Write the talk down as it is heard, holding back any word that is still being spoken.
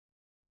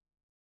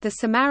The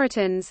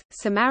Samaritans,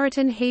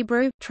 Samaritan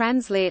Hebrew,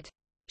 translit.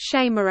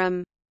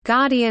 Shamarim,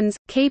 guardians,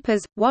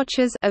 keepers,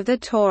 watchers of the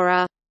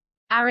Torah,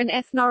 are an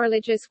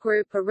ethno-religious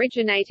group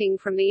originating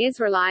from the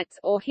Israelites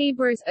or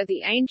Hebrews of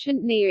the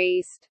ancient Near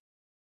East.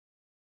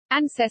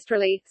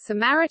 Ancestrally,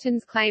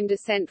 Samaritans claim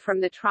descent from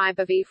the tribe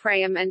of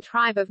Ephraim and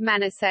tribe of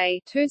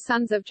Manasseh, two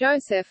sons of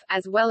Joseph,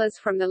 as well as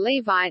from the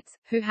Levites,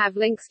 who have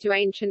links to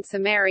ancient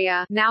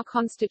Samaria, now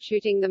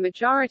constituting the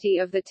majority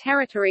of the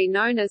territory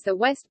known as the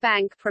West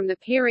Bank, from the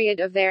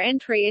period of their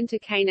entry into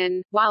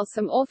Canaan, while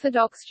some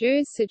Orthodox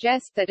Jews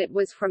suggest that it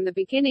was from the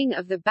beginning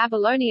of the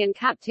Babylonian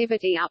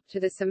captivity up to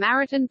the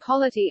Samaritan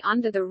polity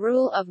under the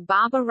rule of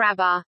Baba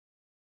Rabba.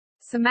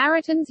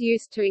 Samaritans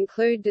used to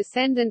include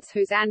descendants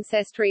whose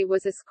ancestry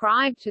was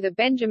ascribed to the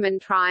Benjamin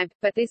tribe,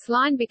 but this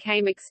line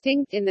became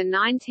extinct in the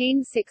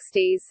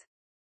 1960s.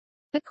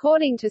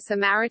 According to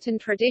Samaritan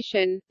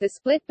tradition, the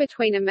split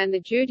between them and the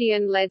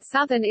Judean-led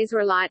southern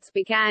Israelites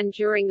began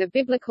during the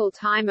biblical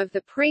time of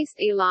the priest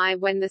Eli,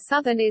 when the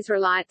southern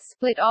Israelites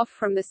split off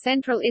from the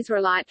central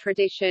Israelite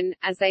tradition,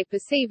 as they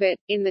perceive it.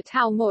 In the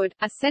Talmud,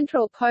 a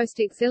central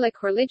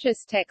post-exilic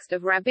religious text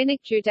of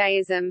Rabbinic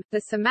Judaism,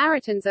 the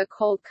Samaritans are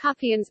called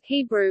Kuthians,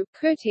 Hebrew,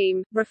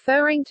 Kutim,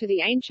 referring to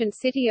the ancient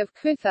city of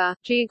Kutha,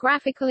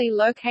 geographically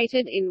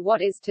located in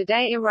what is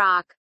today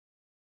Iraq.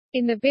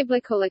 In the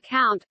biblical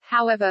account,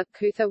 however,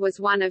 Kutha was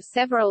one of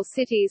several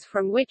cities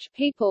from which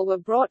people were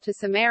brought to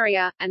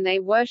Samaria, and they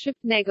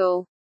worshipped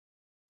Negul.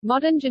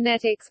 Modern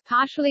genetics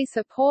partially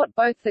support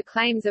both the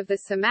claims of the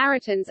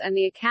Samaritans and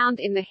the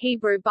account in the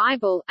Hebrew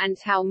Bible, and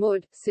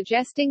Talmud,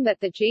 suggesting that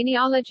the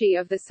genealogy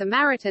of the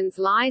Samaritans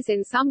lies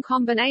in some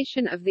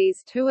combination of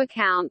these two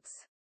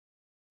accounts.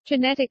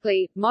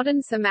 Genetically,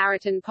 modern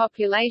Samaritan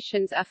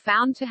populations are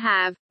found to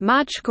have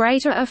much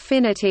greater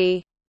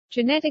affinity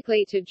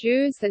genetically to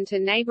Jews than to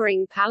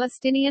neighboring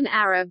Palestinian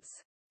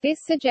Arabs. This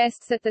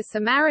suggests that the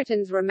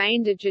Samaritans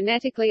remained a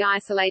genetically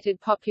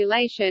isolated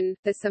population.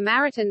 The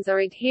Samaritans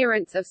are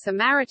adherents of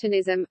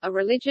Samaritanism, a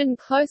religion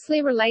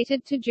closely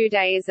related to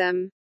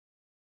Judaism.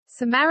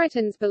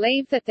 Samaritans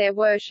believe that their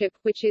worship,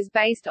 which is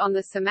based on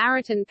the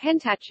Samaritan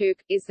Pentateuch,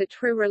 is the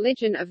true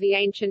religion of the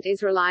ancient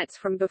Israelites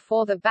from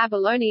before the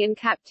Babylonian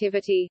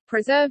captivity,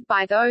 preserved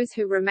by those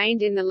who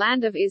remained in the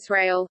land of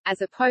Israel,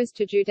 as opposed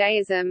to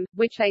Judaism,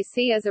 which they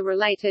see as a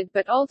related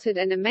but altered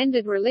and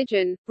amended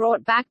religion,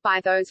 brought back by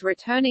those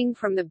returning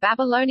from the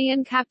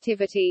Babylonian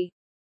captivity.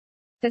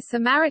 The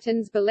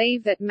Samaritans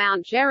believe that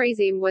Mount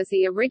Gerizim was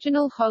the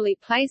original holy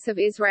place of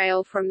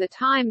Israel from the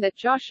time that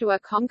Joshua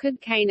conquered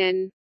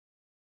Canaan.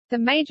 The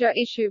major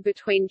issue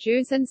between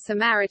Jews and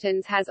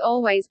Samaritans has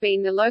always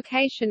been the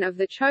location of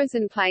the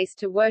chosen place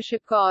to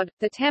worship God,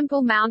 the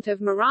Temple Mount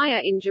of Moriah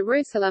in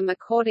Jerusalem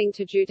according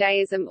to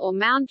Judaism or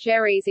Mount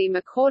Gerizim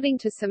according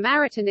to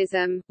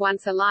Samaritanism.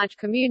 Once a large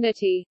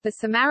community, the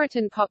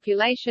Samaritan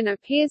population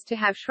appears to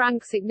have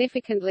shrunk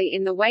significantly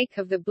in the wake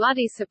of the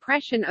bloody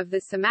suppression of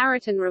the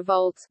Samaritan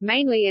revolts,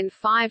 mainly in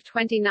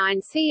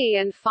 529 CE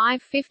and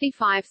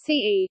 555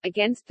 CE,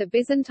 against the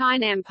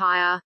Byzantine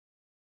Empire.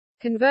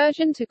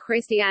 Conversion to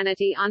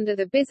Christianity under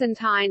the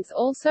Byzantines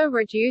also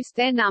reduced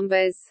their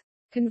numbers.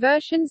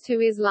 Conversions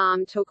to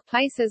Islam took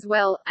place as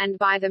well, and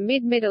by the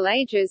mid-Middle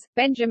Ages,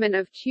 Benjamin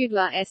of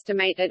Tudela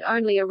estimated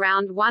only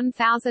around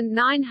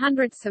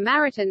 1,900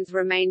 Samaritans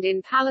remained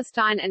in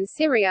Palestine and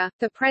Syria.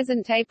 The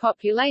present-day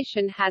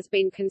population has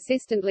been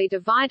consistently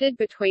divided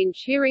between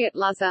Kiryat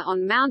Luza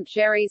on Mount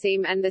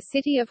Gerizim and the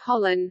city of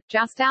Holon,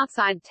 just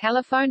outside Tel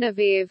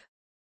Aviv.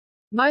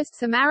 Most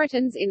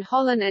Samaritans in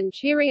Holon and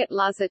Kiryat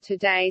Luza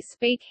today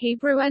speak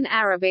Hebrew and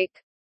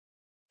Arabic.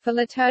 For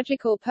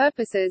liturgical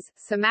purposes,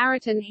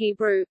 Samaritan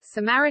Hebrew,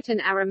 Samaritan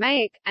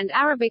Aramaic, and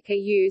Arabic are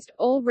used,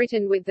 all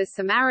written with the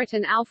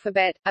Samaritan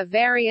alphabet, a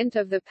variant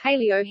of the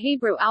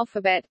Paleo-Hebrew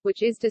alphabet,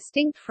 which is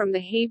distinct from the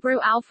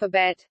Hebrew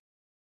alphabet.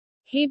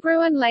 Hebrew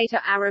and later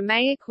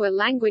Aramaic were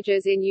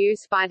languages in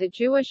use by the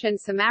Jewish and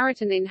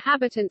Samaritan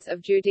inhabitants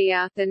of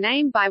Judea, the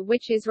name by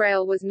which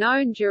Israel was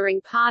known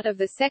during part of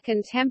the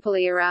Second Temple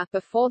era,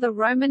 before the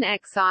Roman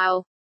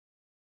exile.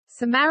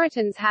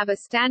 Samaritans have a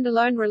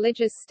standalone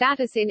religious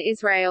status in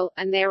Israel,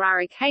 and there are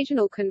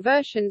occasional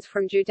conversions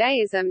from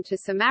Judaism to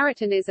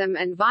Samaritanism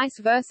and vice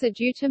versa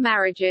due to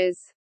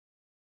marriages.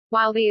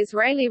 While the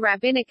Israeli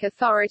rabbinic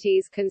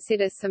authorities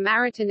consider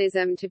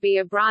Samaritanism to be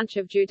a branch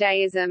of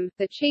Judaism,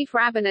 the chief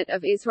rabbinate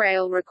of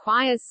Israel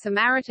requires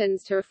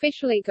Samaritans to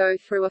officially go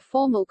through a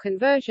formal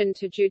conversion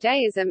to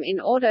Judaism in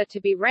order to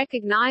be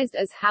recognized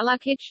as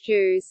Halakhic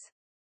Jews.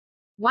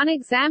 One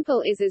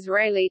example is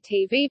Israeli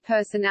TV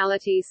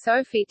personality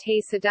Sophie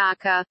T.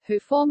 Sadaka, who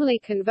formally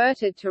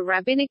converted to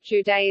Rabbinic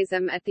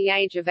Judaism at the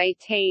age of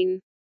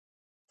 18.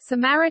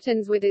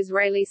 Samaritans with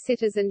Israeli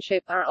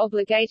citizenship are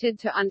obligated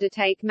to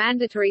undertake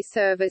mandatory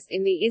service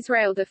in the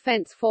Israel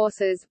Defense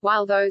Forces,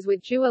 while those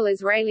with dual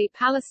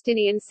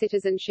Israeli-Palestinian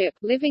citizenship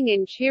living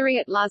in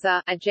Kiryat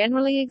Luza are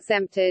generally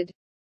exempted.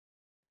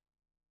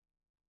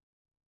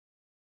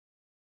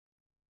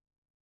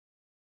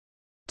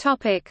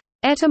 Topic: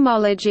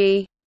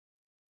 Etymology.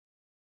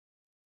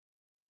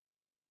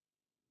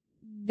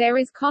 There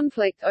is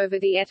conflict over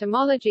the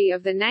etymology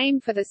of the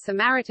name for the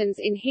Samaritans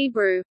in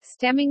Hebrew,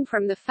 stemming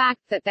from the fact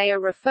that they are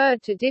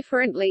referred to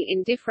differently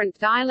in different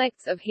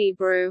dialects of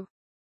Hebrew.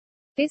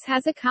 This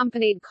has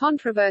accompanied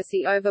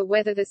controversy over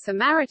whether the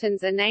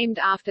Samaritans are named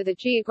after the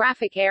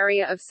geographic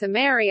area of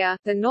Samaria,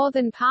 the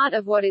northern part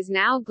of what is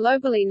now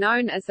globally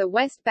known as the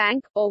West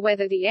Bank, or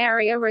whether the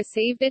area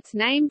received its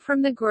name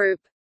from the group.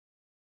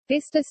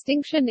 This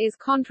distinction is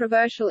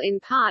controversial in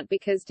part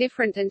because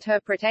different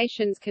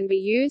interpretations can be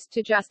used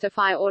to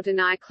justify or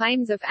deny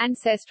claims of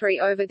ancestry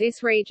over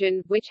this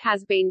region, which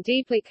has been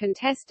deeply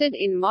contested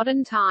in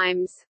modern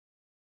times.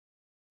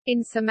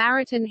 In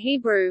Samaritan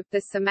Hebrew,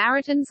 the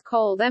Samaritans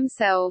call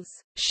themselves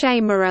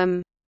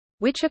Shamarim,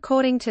 which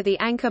according to the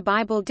Anchor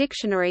Bible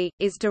Dictionary,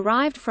 is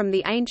derived from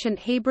the ancient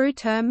Hebrew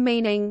term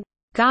meaning,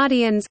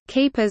 guardians,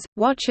 keepers,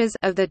 watchers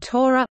of the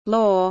Torah,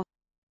 law.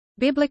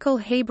 Biblical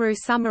Hebrew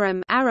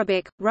Samarim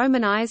Arabic,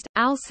 Romanized,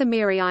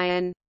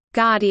 al-Samiriyan,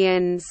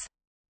 guardians,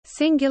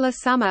 singular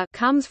summer,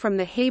 comes from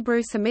the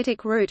Hebrew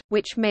Semitic root,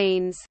 which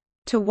means,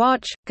 to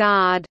watch,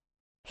 guard.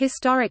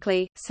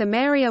 Historically,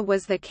 Samaria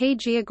was the key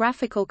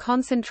geographical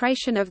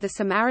concentration of the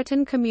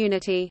Samaritan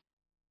community.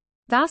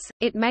 Thus,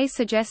 it may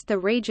suggest the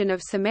region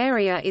of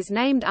Samaria is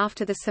named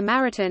after the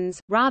Samaritans,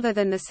 rather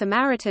than the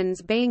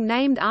Samaritans being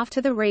named after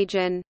the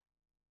region.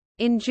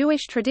 In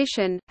Jewish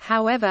tradition,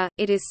 however,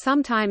 it is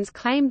sometimes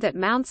claimed that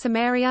Mount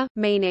Samaria,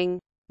 meaning,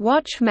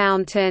 watch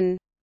mountain,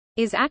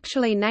 is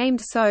actually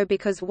named so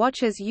because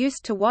watchers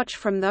used to watch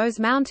from those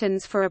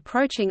mountains for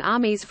approaching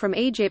armies from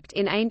Egypt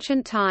in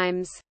ancient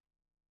times.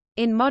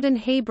 In modern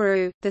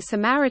Hebrew, the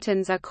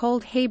Samaritans are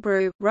called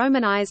Hebrew,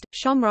 Romanized,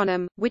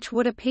 Shomronim, which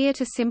would appear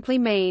to simply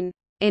mean,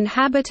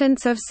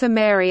 inhabitants of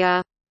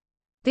Samaria.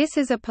 This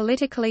is a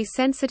politically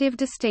sensitive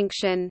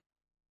distinction.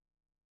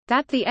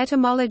 That the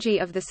etymology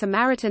of the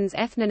Samaritans'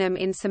 ethnonym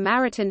in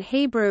Samaritan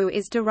Hebrew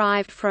is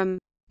derived from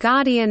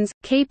guardians,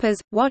 keepers,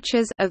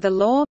 watchers of the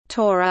law,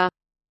 Torah,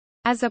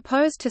 as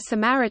opposed to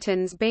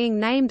Samaritans being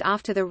named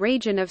after the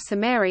region of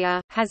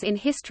Samaria, has in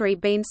history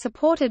been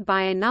supported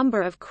by a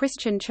number of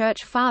Christian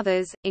Church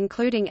Fathers,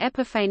 including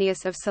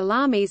Epiphanes of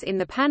Salamis in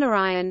the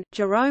Panarion,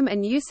 Jerome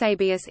and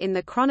Eusebius in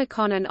the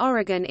Chronicon and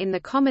Origen in the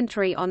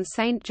Commentary on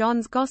St.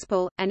 John's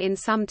Gospel, and in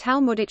some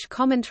Talmudic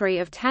commentary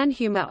of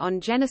Tanhuma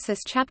on Genesis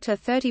chapter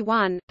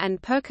 31,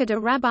 and Perka de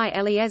Rabbi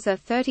Eliezer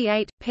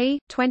 38, p.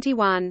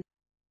 21.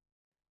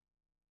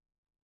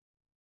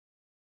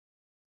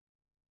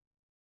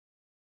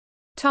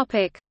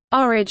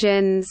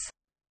 Origins.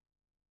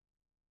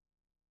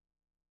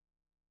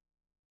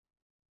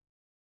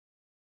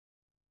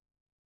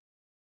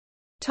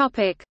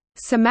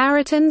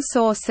 Samaritan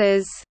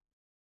sources.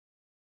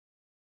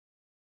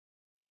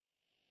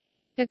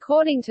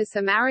 According to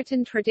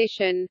Samaritan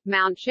tradition,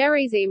 Mount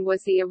Gerizim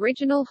was the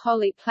original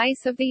holy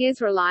place of the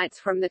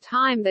Israelites from the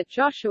time that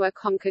Joshua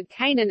conquered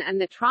Canaan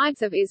and the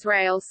tribes of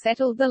Israel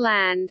settled the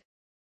land.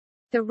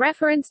 The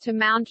reference to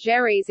Mount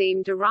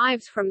Gerizim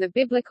derives from the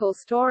biblical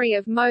story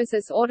of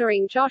Moses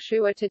ordering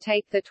Joshua to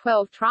take the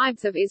 12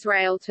 tribes of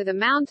Israel to the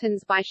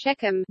mountains by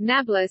Shechem,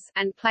 Nablus,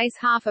 and place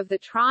half of the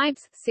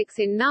tribes, 6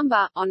 in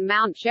number, on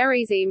Mount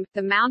Gerizim,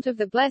 the Mount of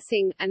the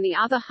Blessing, and the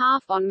other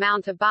half on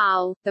Mount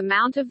Ebal, the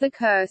Mount of the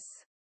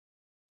Curse.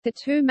 The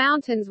two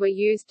mountains were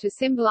used to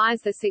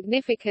symbolize the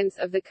significance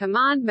of the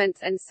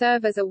commandments and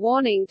serve as a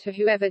warning to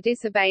whoever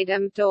disobeyed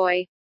them.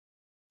 Doi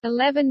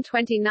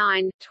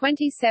 1129,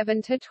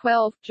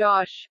 27–12,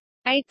 Josh.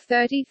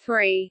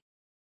 8:33.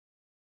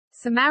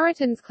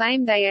 Samaritans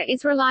claim they are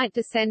Israelite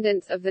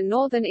descendants of the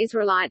northern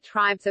Israelite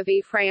tribes of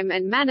Ephraim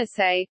and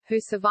Manasseh, who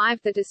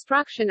survived the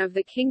destruction of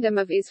the Kingdom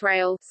of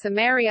Israel,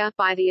 Samaria,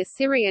 by the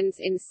Assyrians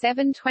in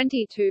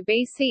 722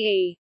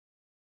 BCE.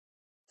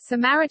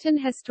 Samaritan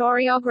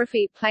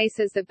historiography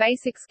places the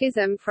basic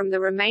schism from the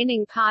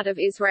remaining part of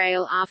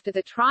Israel after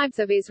the tribes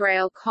of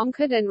Israel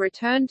conquered and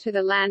returned to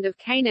the land of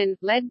Canaan,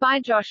 led by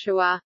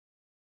Joshua.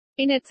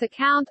 In its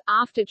account,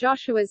 after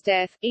Joshua's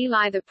death,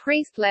 Eli the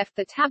priest left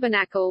the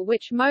tabernacle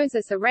which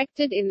Moses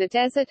erected in the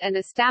desert and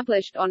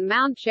established on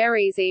Mount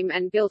Gerizim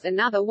and built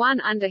another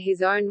one under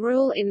his own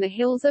rule in the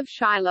hills of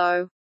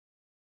Shiloh.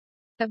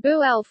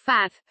 Abu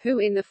el-Fath, who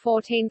in the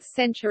 14th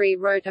century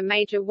wrote a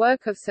major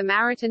work of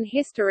Samaritan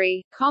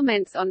history,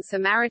 comments on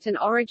Samaritan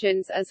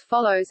origins as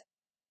follows: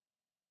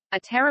 a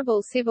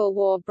terrible civil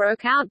war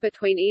broke out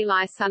between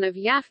Eli son of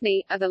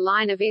Yaphni, of the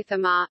line of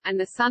Ithamar, and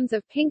the sons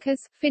of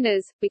Pinchas,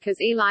 Phinehas,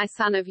 because Eli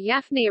son of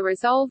Yaphni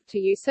resolved to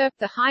usurp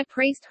the high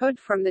priesthood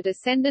from the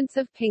descendants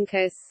of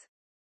Pinchas.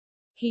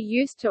 He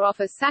used to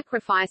offer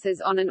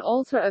sacrifices on an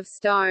altar of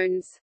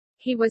stones.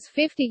 He was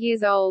 50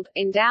 years old,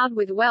 endowed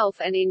with wealth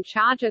and in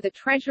charge of the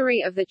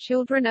treasury of the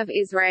children of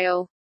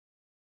Israel.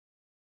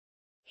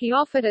 He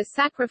offered a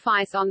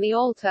sacrifice on the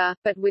altar,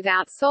 but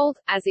without salt,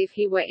 as if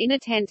he were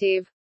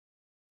inattentive.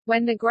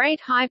 When the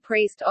great high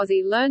priest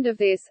Ozzy learned of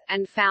this,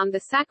 and found the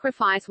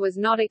sacrifice was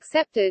not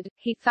accepted,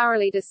 he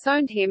thoroughly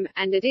disowned him,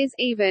 and it is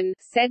even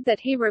said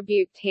that he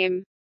rebuked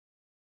him.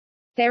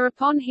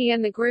 Thereupon he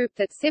and the group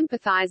that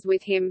sympathized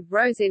with him,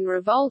 rose in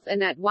revolt,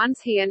 and at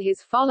once he and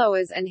his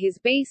followers and his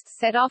beasts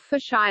set off for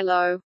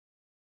Shiloh.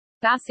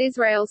 Thus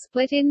Israel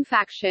split in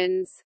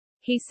factions.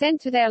 He sent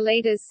to their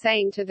leaders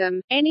saying to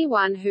them,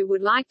 "Anyone who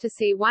would like to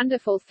see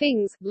wonderful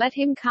things, let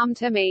him come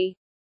to me."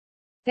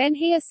 Then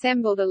he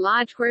assembled a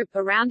large group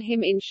around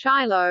him in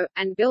Shiloh,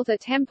 and built a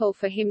temple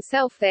for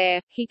himself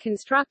there. He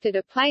constructed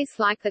a place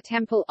like the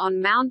temple on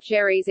Mount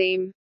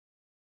Gerizim.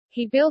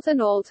 He built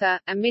an altar,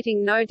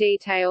 omitting no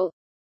detail.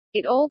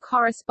 It all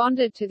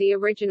corresponded to the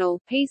original,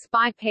 piece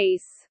by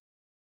piece.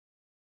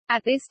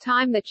 At this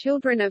time the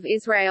children of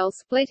Israel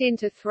split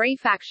into 3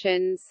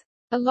 factions.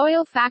 A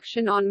loyal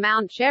faction on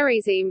Mount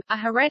Gerizim, a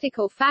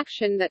heretical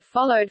faction that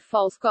followed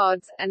false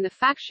gods, and the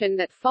faction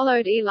that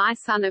followed Eli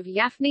son of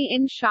Yaphni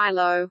in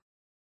Shiloh.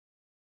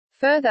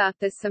 Further,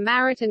 the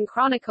Samaritan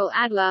Chronicle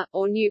Adler,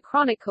 or New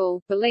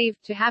Chronicle,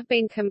 believed to have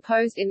been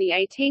composed in the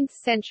 18th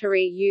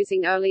century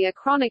using earlier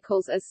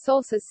chronicles as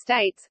sources,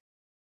 states,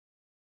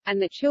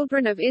 "And the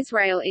children of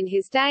Israel in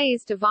his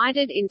days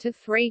divided into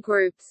 3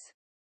 groups.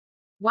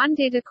 One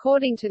did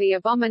according to the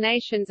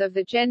abominations of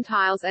the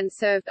Gentiles and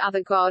served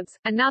other gods,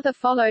 another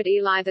followed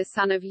Eli the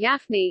son of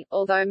Yaphni,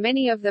 although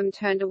many of them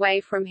turned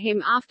away from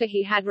him after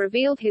he had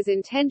revealed his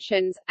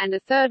intentions, and a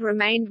third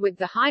remained with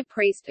the high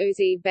priest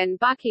Uzi ben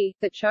Buki,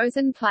 the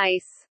chosen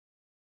place."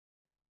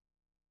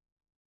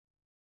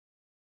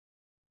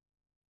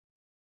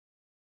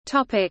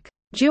 Topic: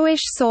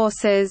 Jewish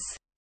sources.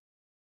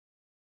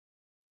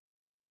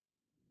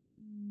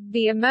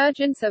 The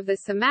emergence of the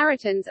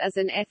Samaritans as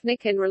an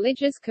ethnic and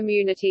religious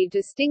community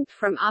distinct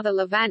from other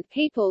Levant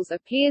peoples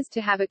appears to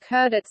have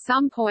occurred at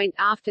some point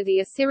after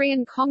the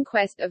Assyrian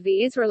conquest of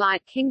the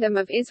Israelite Kingdom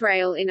of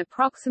Israel in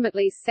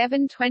approximately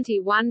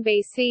 721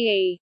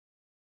 BCE.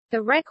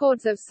 The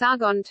records of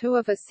Sargon II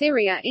of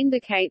Assyria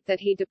indicate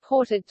that he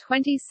deported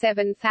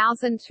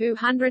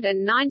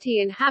 27,290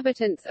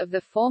 inhabitants of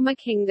the former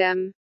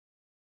kingdom.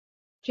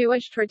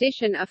 Jewish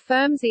tradition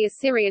affirms the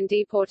Assyrian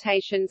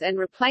deportations and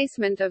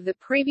replacement of the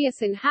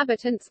previous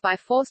inhabitants by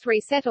forced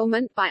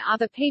resettlement by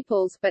other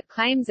peoples but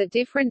claims a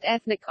different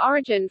ethnic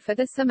origin for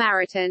the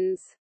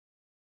Samaritans.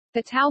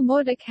 The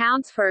Talmud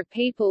accounts for a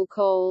people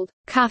called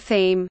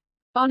Cuthim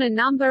on a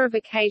number of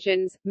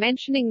occasions,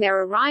 mentioning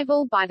their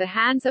arrival by the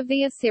hands of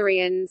the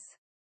Assyrians.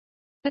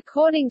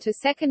 According to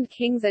 2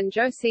 Kings and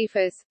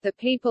Josephus, the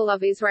people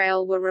of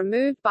Israel were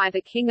removed by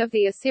the king of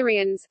the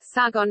Assyrians,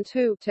 Sargon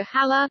II, to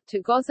Halah,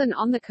 to Gozan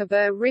on the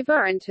Khabur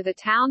River and to the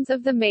towns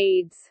of the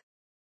Medes.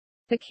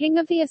 The king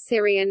of the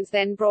Assyrians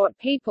then brought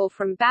people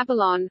from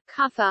Babylon,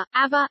 Cutha,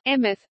 Ava,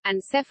 Emeth,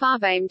 and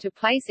Sepharvaim to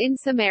place in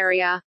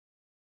Samaria.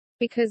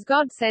 Because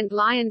God sent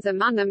lions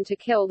among them to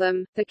kill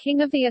them, the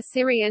king of the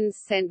Assyrians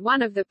sent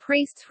one of the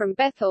priests from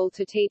Bethel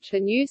to teach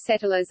the new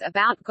settlers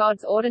about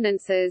God's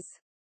ordinances.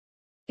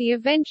 The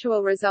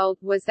eventual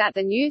result was that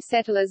the new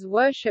settlers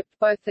worshipped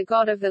both the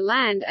god of the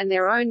land and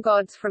their own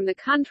gods from the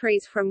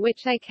countries from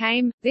which they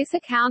came. This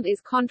account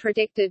is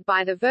contradicted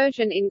by the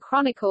version in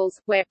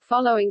Chronicles, where,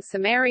 following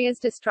Samaria's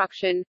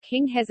destruction,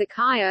 King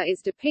Hezekiah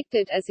is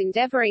depicted as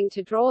endeavoring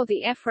to draw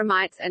the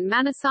Ephraimites and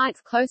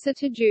Manassites closer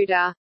to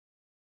Judah.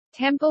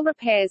 Temple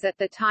repairs at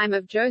the time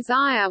of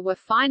Josiah were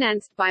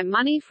financed by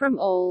money from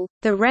all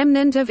the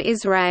remnant of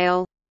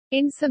Israel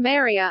in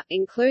Samaria,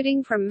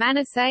 including from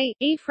Manasseh,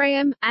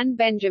 Ephraim, and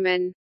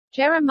Benjamin.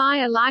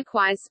 Jeremiah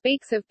likewise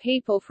speaks of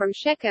people from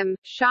Shechem,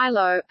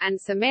 Shiloh, and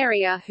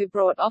Samaria who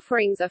brought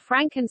offerings of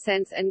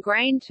frankincense and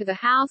grain to the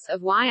house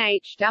of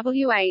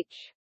Yhwh.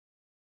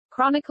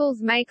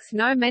 Chronicles makes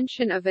no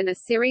mention of an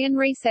Assyrian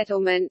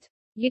resettlement.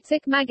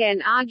 Yitzhak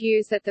Magen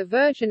argues that the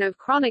version of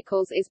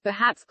Chronicles is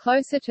perhaps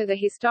closer to the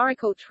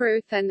historical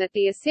truth and that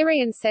the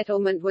Assyrian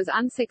settlement was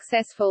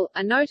unsuccessful.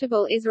 A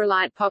notable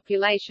Israelite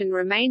population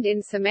remained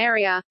in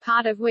Samaria,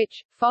 part of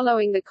which,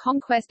 following the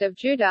conquest of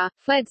Judah,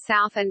 fled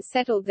south and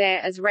settled there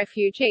as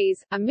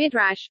refugees. A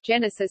Midrash,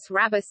 Genesis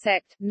Rabbah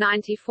sect,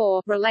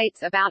 94,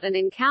 relates about an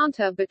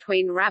encounter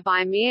between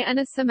Rabbi Meir and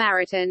a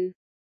Samaritan.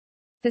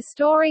 The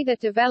story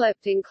that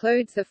developed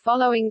includes the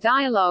following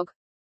dialogue.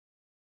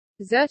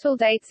 Zertel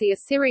dates the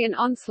Assyrian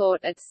onslaught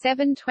at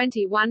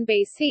 721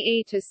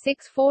 BCE to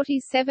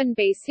 647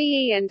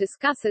 BCE and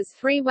discusses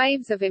 3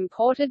 waves of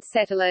imported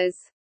settlers.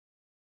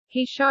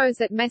 He shows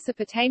that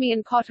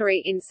Mesopotamian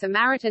pottery in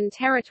Samaritan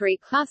territory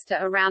cluster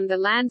around the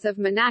lands of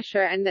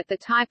Manasseh and that the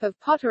type of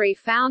pottery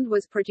found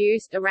was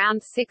produced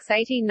around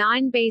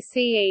 689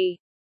 BCE.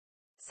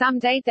 Some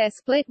date their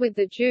split with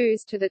the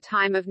Jews to the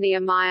time of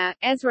Nehemiah,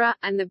 Ezra,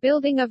 and the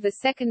building of the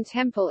Second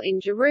Temple in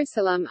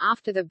Jerusalem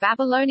after the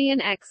Babylonian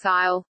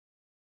exile.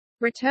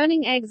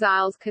 Returning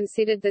exiles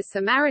considered the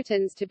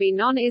Samaritans to be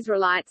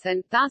non-Israelites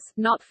and, thus,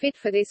 not fit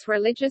for this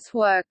religious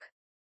work.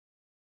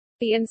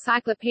 The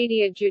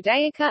Encyclopaedia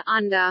Judaica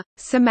under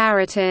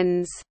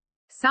Samaritans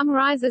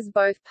summarizes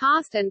both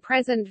past and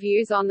present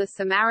views on the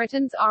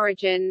Samaritans'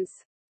 origins.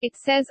 It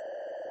says,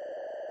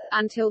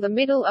 until the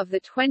middle of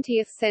the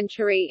 20th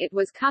century it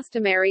was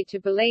customary to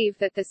believe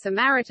that the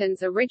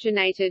Samaritans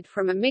originated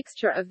from a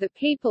mixture of the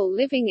people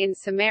living in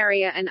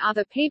Samaria and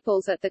other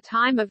peoples at the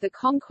time of the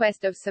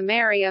conquest of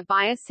Samaria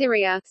by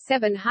Assyria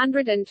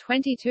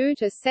 722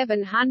 to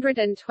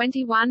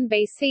 721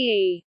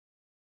 BCE.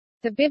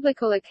 The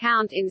biblical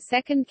account in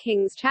 2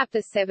 Kings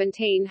chapter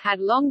 17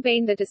 had long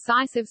been the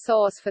decisive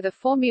source for the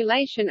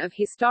formulation of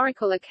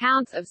historical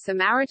accounts of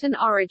Samaritan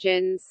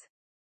origins.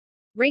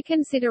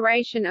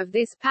 Reconsideration of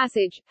this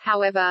passage,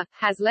 however,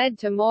 has led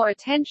to more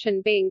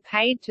attention being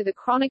paid to the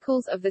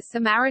chronicles of the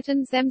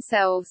Samaritans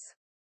themselves.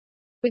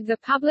 With the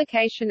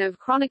publication of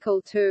Chronicle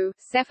 2,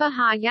 Sefer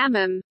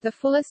HaYamim, the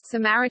fullest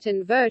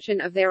Samaritan version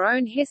of their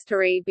own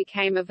history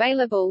became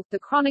available, the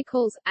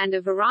Chronicles, and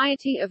a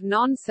variety of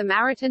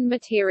non-Samaritan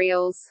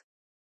materials.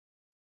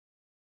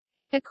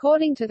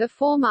 According to the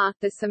former,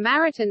 the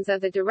Samaritans are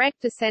the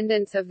direct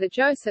descendants of the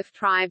Joseph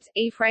tribes,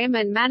 Ephraim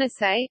and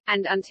Manasseh,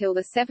 and until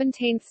the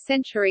 17th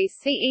century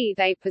CE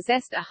they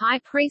possessed a high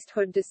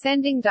priesthood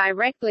descending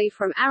directly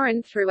from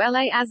Aaron through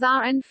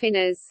Eleazar and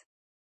Phinehas.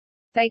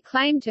 They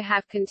claim to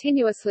have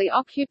continuously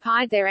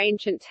occupied their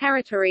ancient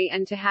territory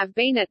and to have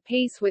been at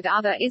peace with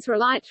other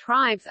Israelite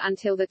tribes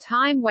until the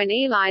time when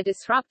Eli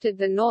disrupted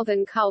the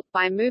northern cult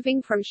by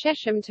moving from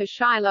Shechem to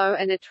Shiloh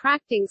and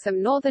attracting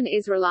some northern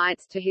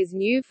Israelites to his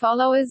new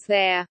followers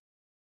there.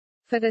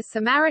 For the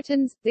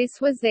Samaritans,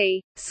 this was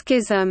the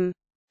schism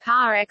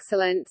par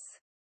excellence.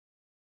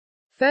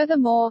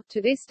 Furthermore,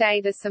 to this day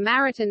the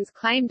Samaritans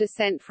claim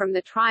descent from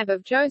the tribe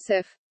of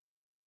Joseph.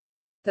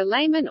 The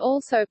laymen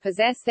also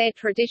possess their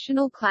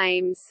traditional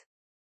claims.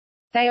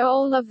 They are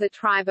all of the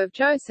tribe of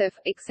Joseph,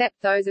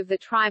 except those of the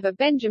tribe of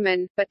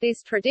Benjamin, but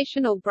this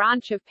traditional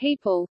branch of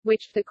people,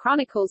 which the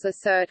chronicles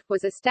assert,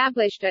 was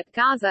established at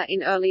Gaza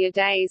in earlier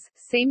days,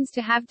 seems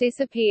to have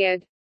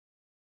disappeared.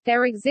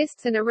 There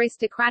exists an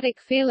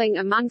aristocratic feeling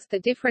amongst the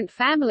different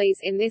families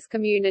in this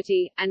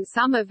community, and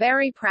some are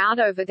very proud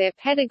over their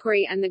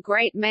pedigree and the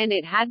great men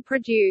it had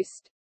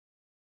produced.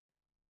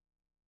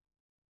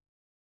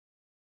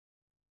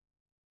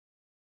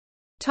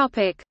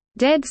 Topic: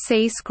 Dead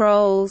Sea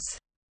Scrolls.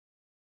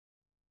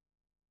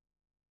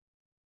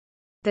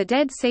 The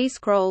Dead Sea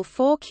Scroll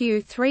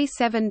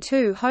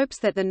 4Q372 hopes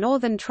that the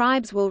northern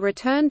tribes will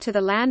return to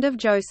the land of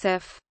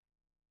Joseph.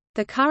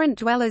 The current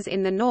dwellers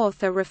in the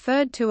north are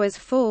referred to as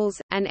fools,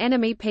 an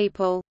enemy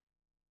people.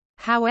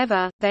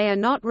 However, they are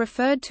not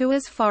referred to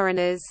as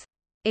foreigners.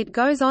 It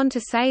goes on to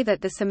say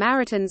that the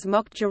Samaritans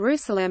mocked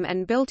Jerusalem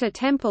and built a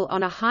temple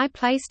on a high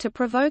place to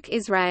provoke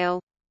Israel.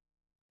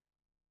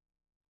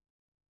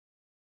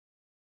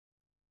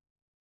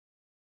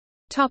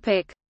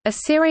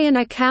 Assyrian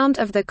account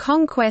of the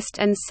conquest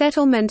and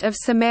settlement of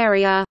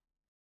Samaria.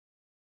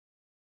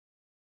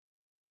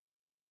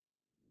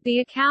 The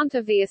account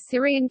of the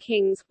Assyrian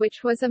kings,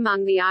 which was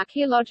among the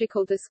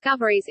archaeological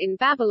discoveries in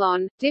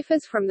Babylon,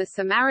 differs from the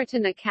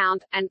Samaritan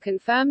account, and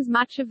confirms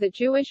much of the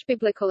Jewish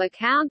biblical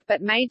account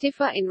but may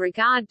differ in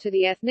regard to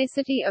the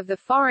ethnicity of the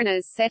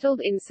foreigners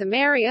settled in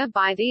Samaria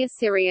by the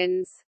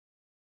Assyrians.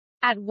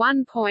 At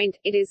one point,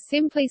 it is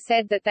simply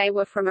said that they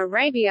were from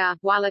Arabia,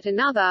 while at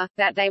another,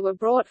 that they were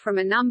brought from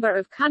a number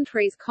of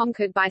countries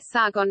conquered by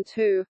Sargon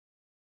II.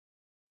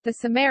 The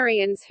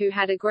Sumerians who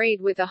had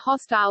agreed with a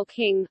hostile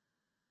king,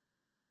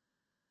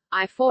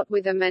 I fought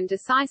with them and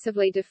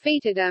decisively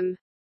defeated them,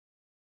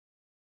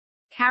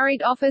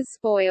 carried off as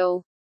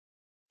spoil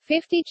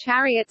 50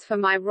 chariots for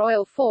my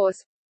royal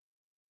force.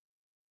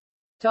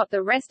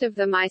 The rest of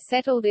them I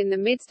settled in the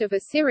midst of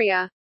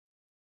Assyria.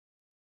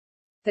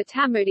 The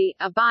Tamudi,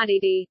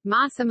 Abadidi,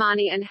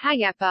 Marsamani and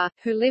Hayapa,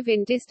 who live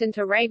in distant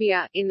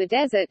Arabia, in the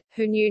desert,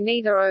 who knew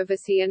neither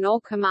overseer nor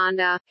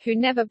commander, who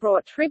never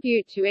brought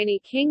tribute to any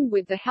king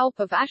with the help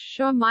of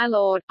Ashur my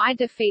lord, I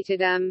defeated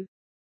them.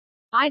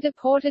 I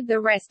deported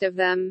the rest of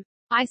them.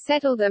 I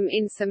settled them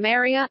in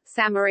Samaria,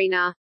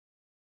 Samarina.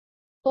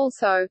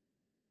 Also,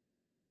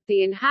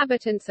 the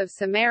inhabitants of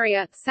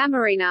Samaria,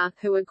 Samarina,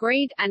 who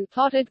agreed, and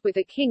plotted with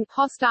a king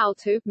hostile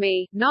to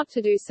me, not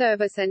to do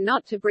service and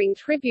not to bring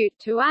tribute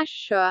to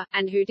Ashur,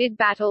 and who did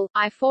battle,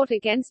 I fought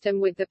against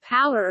them with the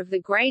power of the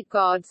great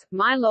gods,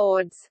 my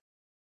lords.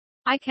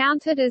 I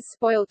counted as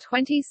spoil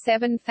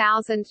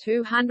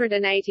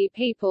 27,280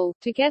 people,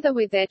 together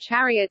with their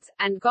chariots,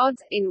 and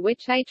gods, in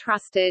which they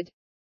trusted.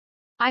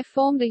 I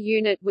formed a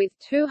unit with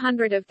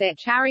 200 of their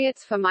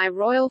chariots for my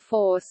royal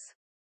force.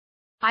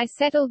 I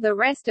settled the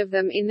rest of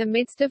them in the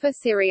midst of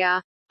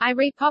Assyria. I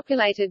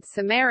repopulated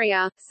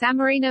Samaria,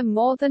 Samarina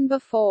more than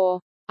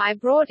before. I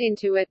brought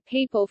into it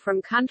people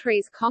from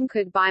countries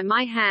conquered by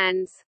my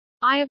hands.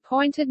 I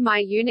appointed my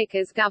eunuch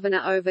as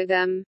governor over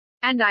them.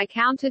 And I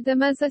counted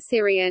them as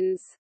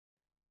Assyrians.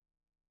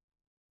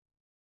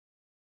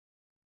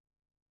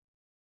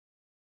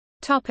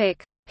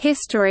 Topic: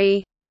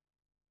 History.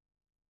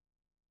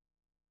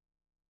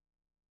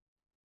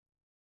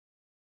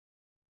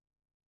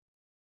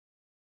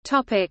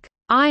 Topic: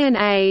 Iron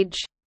Age.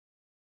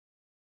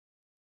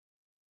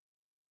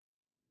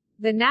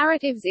 The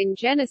narratives in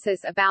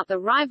Genesis about the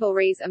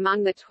rivalries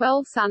among the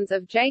 12 sons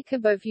of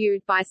Jacob are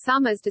viewed by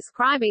some as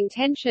describing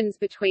tensions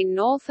between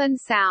North and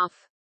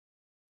South.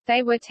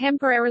 They were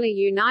temporarily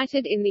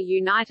united in the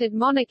United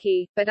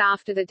Monarchy, but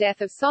after the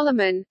death of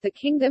Solomon, the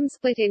kingdom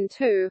split in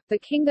two, the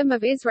Kingdom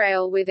of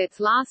Israel with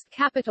its last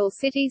capital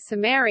city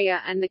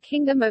Samaria and the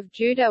Kingdom of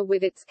Judah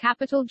with its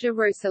capital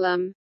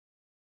Jerusalem.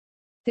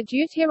 The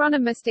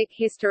Deuteronomistic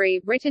history,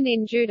 written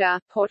in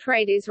Judah,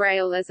 portrayed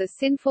Israel as a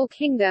sinful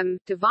kingdom,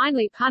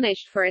 divinely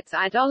punished for its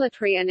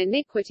idolatry and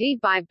iniquity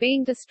by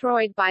being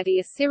destroyed by the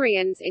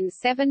Assyrians in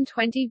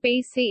 720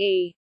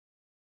 BCE.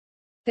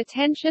 The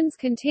tensions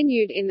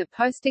continued in the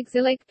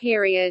post-exilic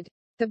period.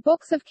 The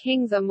books of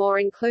Kings are more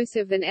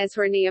inclusive than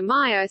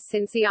Ezra-Nehemiah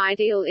since the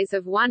ideal is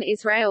of one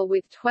Israel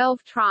with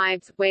 12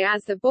 tribes,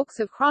 whereas the books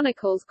of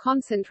Chronicles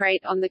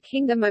concentrate on the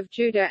Kingdom of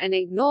Judah and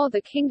ignore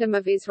the Kingdom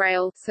of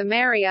Israel.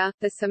 Samaria,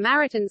 the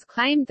Samaritans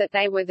claimed that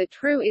they were the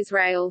true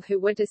Israel who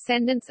were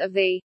descendants of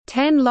the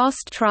 10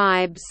 lost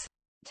tribes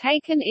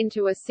taken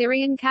into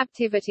Assyrian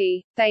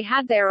captivity. They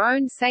had their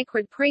own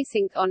sacred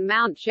precinct on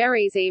Mount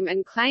Gerizim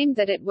and claimed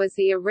that it was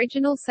the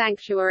original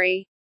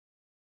sanctuary.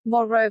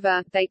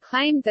 Moreover, they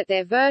claimed that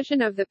their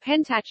version of the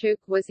Pentateuch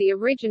was the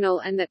original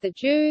and that the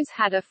Jews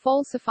had a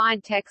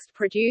falsified text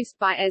produced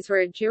by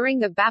Ezra during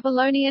the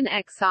Babylonian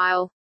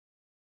exile.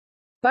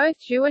 Both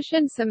Jewish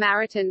and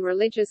Samaritan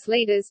religious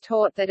leaders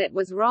taught that it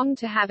was wrong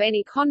to have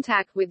any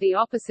contact with the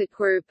opposite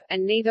group,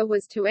 and neither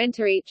was to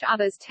enter each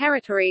other's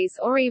territories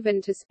or even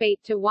to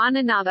speak to one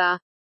another.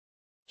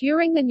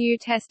 During the New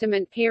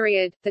Testament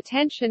period, the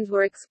tensions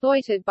were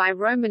exploited by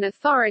Roman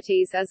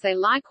authorities as they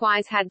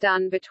likewise had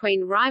done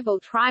between rival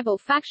tribal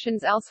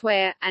factions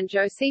elsewhere, and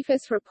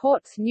Josephus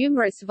reports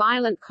numerous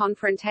violent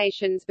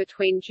confrontations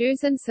between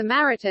Jews and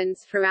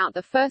Samaritans throughout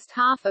the first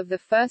half of the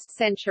 1st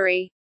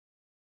century.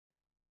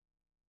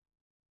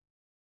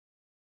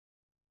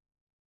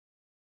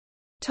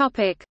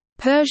 Topic: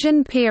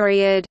 Persian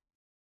period.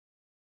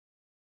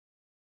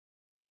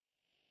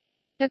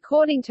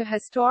 According to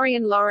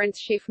historian Lawrence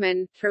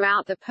Schiffman,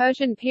 throughout the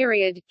Persian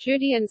period,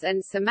 Judeans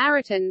and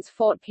Samaritans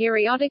fought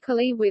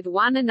periodically with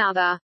one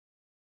another.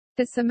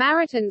 The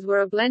Samaritans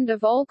were a blend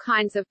of all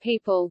kinds of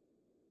people,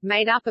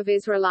 made up of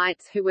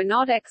Israelites who were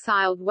not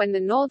exiled when the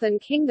northern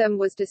kingdom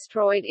was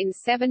destroyed in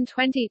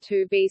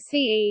 722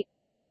 BCE,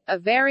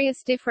 of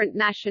various different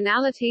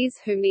nationalities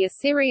whom the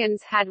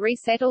Assyrians had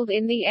resettled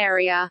in the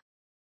area.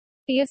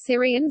 The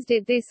Assyrians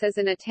did this as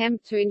an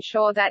attempt to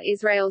ensure that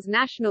Israel's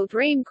national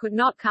dream could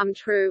not come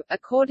true.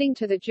 According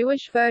to the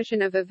Jewish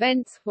version of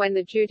events, when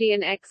the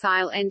Judean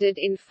exile ended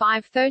in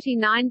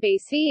 539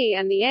 BCE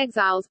and the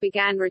exiles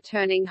began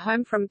returning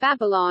home from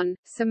Babylon,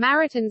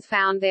 Samaritans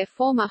found their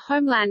former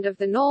homeland of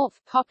the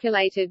north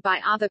populated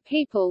by other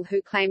people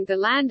who claimed the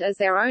land as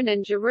their own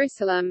and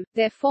Jerusalem,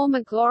 their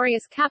former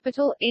glorious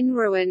capital, in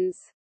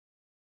ruins.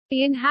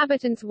 The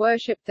inhabitants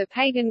worshipped the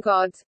pagan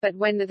gods, but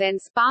when the then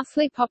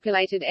sparsely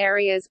populated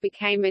areas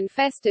became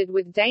infested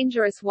with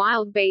dangerous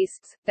wild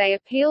beasts, they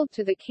appealed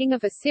to the king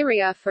of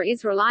Assyria for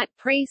Israelite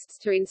priests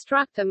to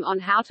instruct them on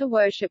how to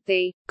worship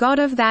the god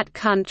of that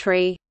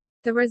country.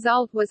 The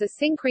result was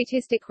a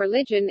syncretistic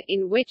religion,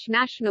 in which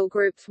national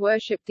groups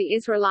worshipped the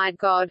Israelite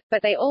god,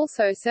 but they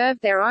also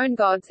served their own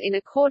gods in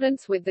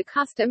accordance with the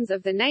customs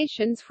of the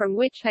nations from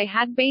which they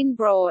had been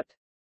brought.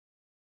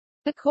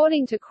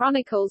 According to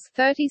Chronicles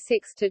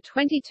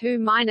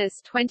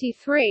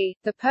 36-22-23,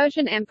 the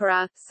Persian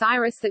emperor,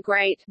 Cyrus the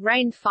Great,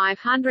 reigned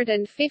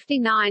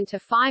 559 to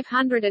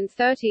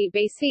 530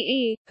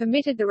 BCE,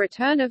 permitted the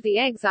return of the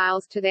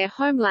exiles to their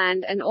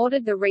homeland and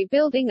ordered the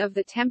rebuilding of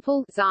the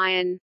Temple,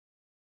 Zion.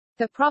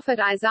 The prophet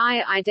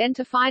Isaiah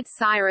identified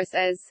Cyrus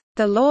as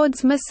the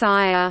Lord's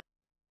Messiah.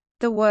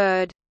 The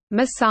word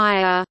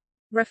Messiah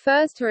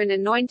refers to an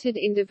anointed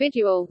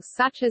individual,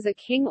 such as a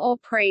king or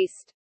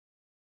priest.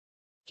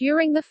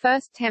 During the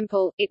First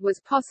Temple, it was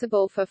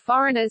possible for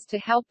foreigners to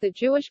help the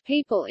Jewish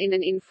people in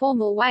an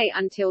informal way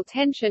until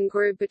tension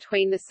grew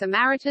between the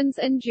Samaritans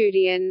and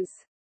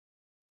Judeans.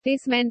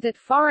 This meant that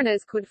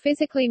foreigners could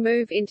physically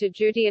move into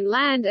Judean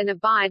land and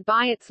abide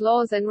by its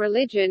laws and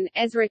religion.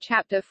 Ezra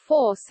chapter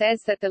 4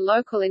 says that the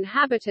local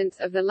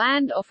inhabitants of the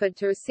land offered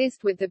to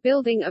assist with the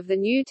building of the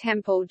new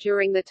temple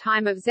during the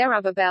time of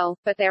Zerubbabel,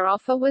 but their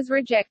offer was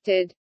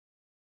rejected.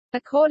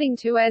 According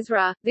to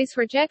Ezra, this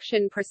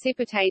rejection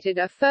precipitated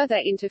a further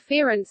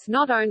interference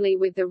not only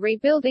with the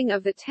rebuilding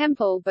of the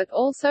temple but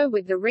also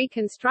with the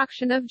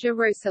reconstruction of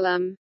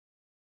Jerusalem.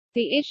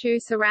 The issue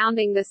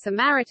surrounding the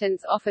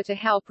Samaritans' offer to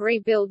help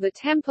rebuild the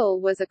temple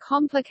was a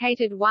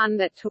complicated one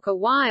that took a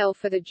while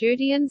for the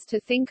Judeans to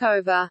think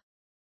over.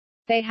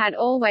 There had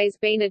always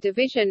been a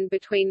division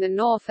between the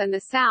north and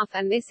the south,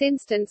 and this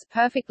instance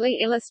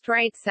perfectly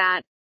illustrates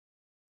that.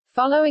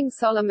 Following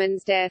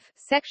Solomon's death,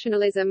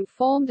 sectionalism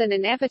formed and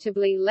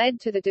inevitably led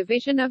to the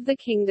division of the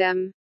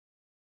kingdom.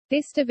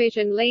 This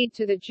division led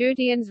to the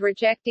Judeans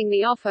rejecting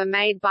the offer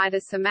made by the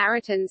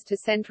Samaritans to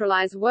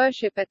centralize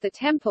worship at the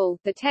temple.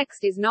 The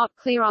text is not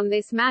clear on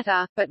this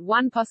matter, but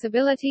one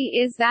possibility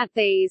is that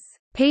these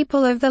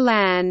people of the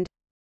land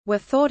were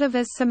thought of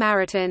as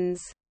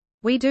Samaritans.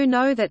 We do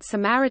know that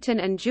Samaritan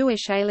and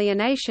Jewish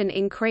alienation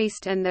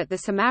increased and that the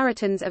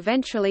Samaritans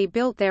eventually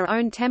built their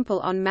own temple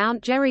on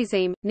Mount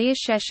Gerizim, near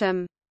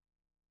Shechem.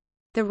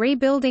 The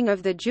rebuilding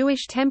of the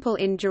Jewish temple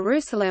in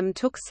Jerusalem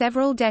took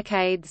several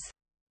decades.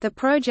 The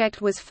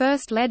project was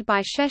first led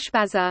by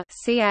Sheshbazzar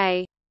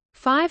ca.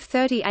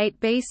 538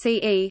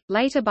 BCE,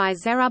 later by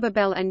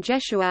Zerubbabel and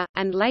Jeshua,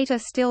 and later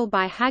still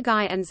by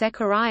Haggai and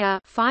Zechariah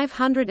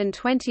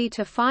 520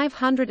 to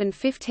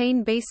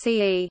 515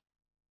 BCE.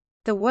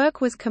 The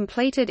work was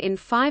completed in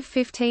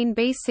 515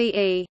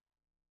 BCE.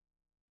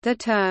 The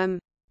term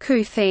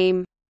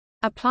Kuthim,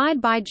 applied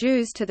by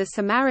Jews to the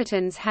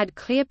Samaritans, had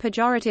clear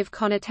pejorative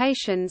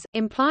connotations,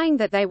 implying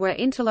that they were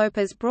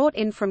interlopers brought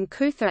in from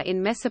Kutha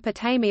in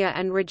Mesopotamia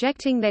and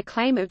rejecting their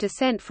claim of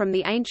descent from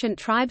the ancient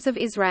tribes of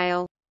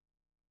Israel.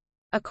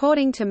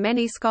 According to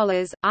many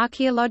scholars,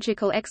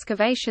 archaeological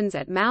excavations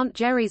at Mount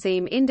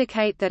Gerizim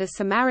indicate that a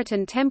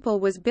Samaritan temple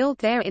was built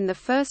there in the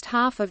first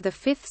half of the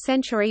 5th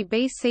century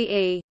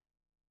BCE.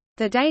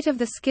 The date of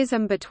the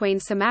schism between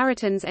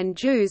Samaritans and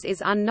Jews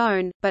is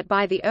unknown, but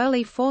by the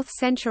early 4th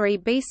century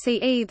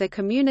BCE the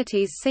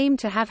communities seem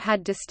to have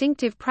had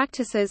distinctive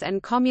practices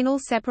and communal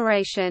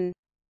separation.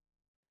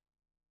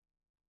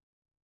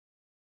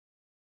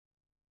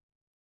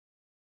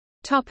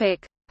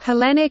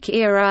 Hellenic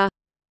era.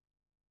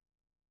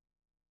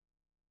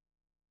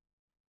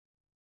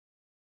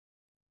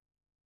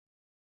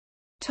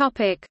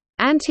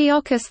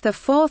 Antiochus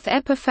IV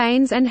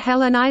Epiphanes and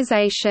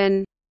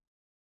Hellenization.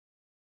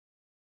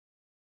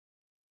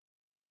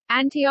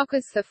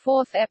 Antiochus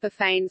IV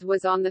Epiphanes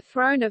was on the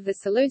throne of the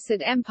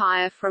Seleucid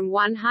Empire from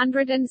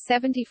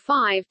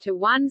 175 to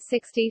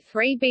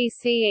 163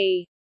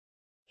 BCE.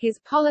 His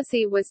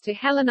policy was to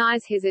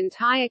Hellenize his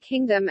entire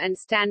kingdom and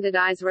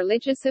standardize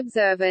religious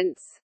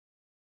observance.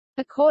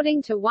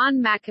 According to 1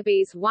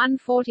 Maccabees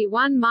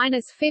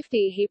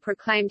 141–50, he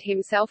proclaimed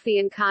himself the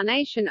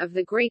incarnation of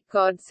the Greek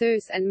god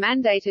Zeus and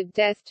mandated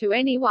death to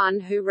anyone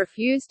who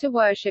refused to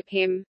worship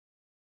him.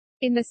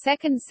 In the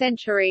 2nd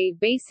century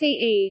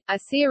BCE, a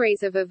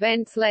series of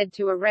events led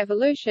to a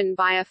revolution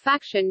by a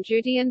faction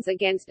Judeans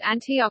against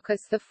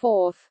Antiochus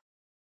IV.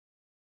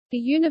 The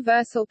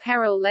universal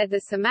peril led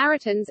the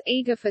Samaritans,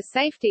 eager for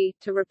safety,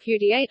 to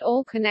repudiate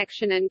all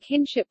connection and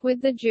kinship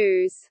with the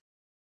Jews.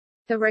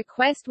 The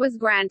request was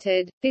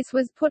granted. This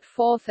was put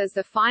forth as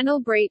the final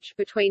breach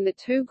between the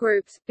two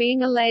groups,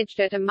 being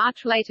alleged at a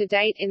much later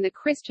date in the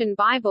Christian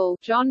Bible,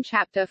 John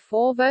chapter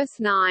 4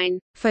 verse 9,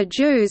 "For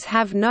Jews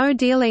have no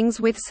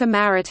dealings with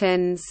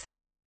Samaritans,"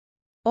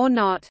 or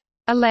not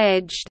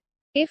alleged.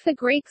 If the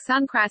Greek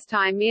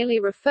sunkrastai merely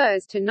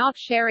refers to not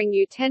sharing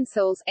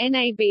utensils,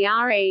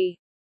 nabre.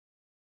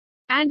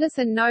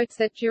 Anderson notes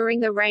that during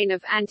the reign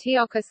of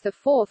Antiochus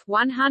IV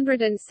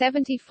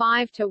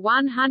 175 to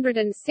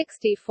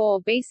 164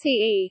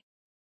 BCE,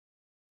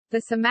 the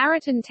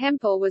Samaritan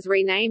Temple was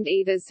renamed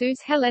either Zeus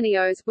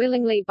Hellenios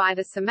willingly by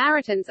the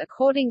Samaritans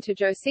according to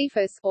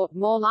Josephus, or,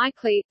 more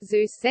likely,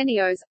 Zeus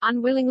Zenios,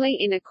 unwillingly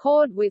in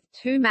accord with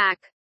 2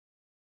 Mac.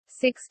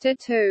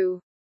 6–2.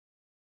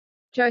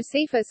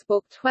 Josephus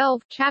Book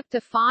 12, Chapter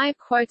 5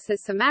 quotes the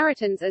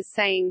Samaritans as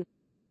saying,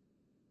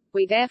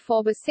 "We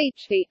therefore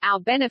beseech thee, our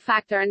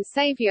benefactor and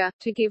saviour,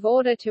 to give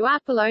order to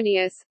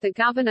Apollonius, the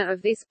governor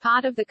of this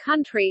part of the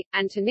country,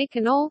 and to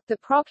Nicanor, the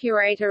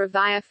procurator of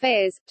thy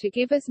affairs, to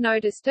give us no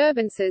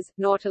disturbances,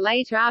 nor to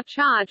lay to our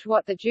charge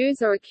what the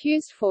Jews are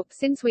accused for,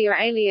 since we are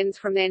aliens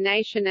from their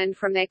nation and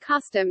from their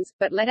customs,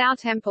 but let our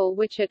temple,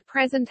 which at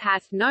present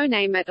hath no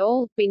name at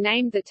all, be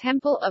named the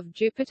Temple of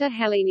Jupiter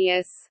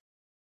Hellenius."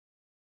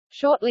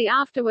 Shortly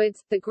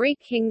afterwards, the Greek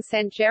king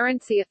sent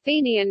Geronte the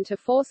Athenian to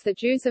force the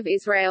Jews of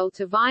Israel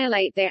to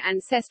violate their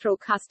ancestral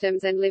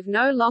customs and live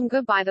no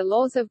longer by the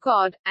laws of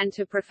God, and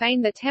to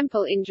profane the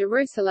temple in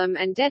Jerusalem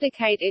and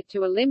dedicate it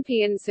to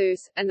Olympian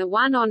Zeus, and the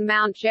one on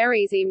Mount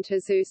Gerizim to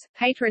Zeus,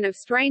 patron of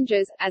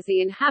strangers, as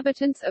the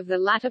inhabitants of the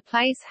latter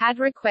place had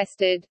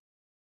requested.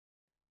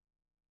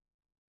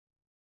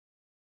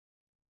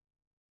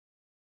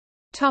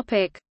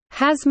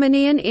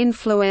 Hasmonean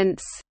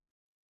influence.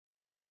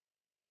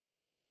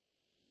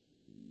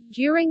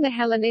 During the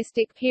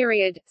Hellenistic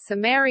period,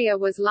 Samaria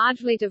was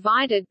largely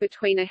divided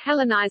between a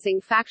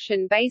Hellenizing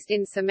faction based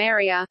in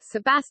Samaria,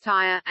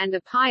 Sebastia, and a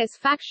pious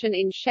faction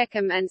in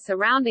Shechem and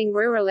surrounding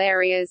rural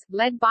areas,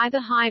 led by the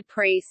high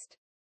priest.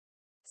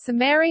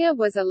 Samaria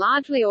was a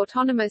largely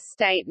autonomous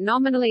state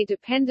nominally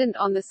dependent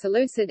on the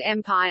Seleucid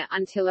Empire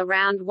until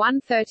around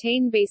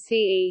 113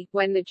 BCE,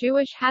 when the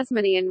Jewish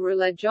Hasmonean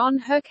ruler John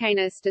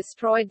Hyrcanus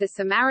destroyed the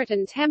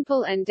Samaritan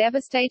Temple and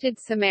devastated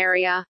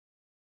Samaria.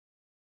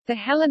 The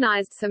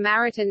Hellenized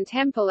Samaritan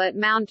Temple at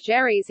Mount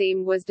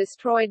Gerizim was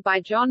destroyed by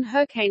John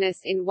Hyrcanus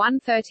in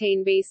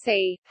 113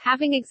 BC,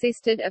 having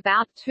existed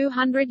about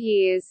 200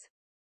 years.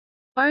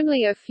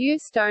 Only a few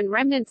stone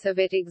remnants of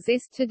it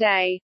exist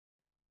today.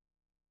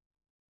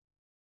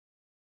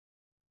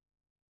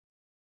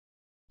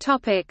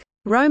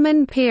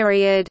 Roman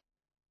period.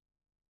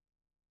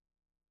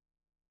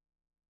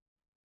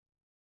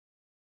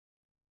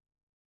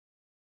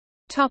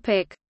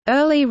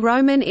 Early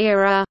Roman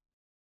era.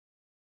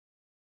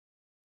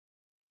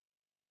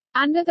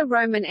 Under the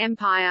Roman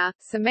Empire,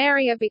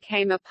 Samaria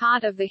became a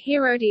part of the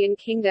Herodian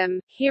kingdom,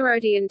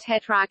 Herodian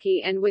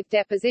tetrarchy, and with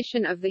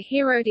deposition of the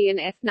Herodian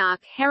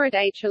ethnarch Herod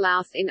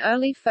Archelaus in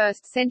early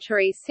 1st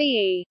century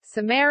CE,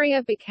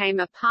 Samaria became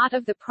a part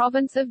of the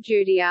province of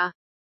Judea.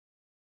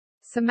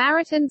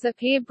 Samaritans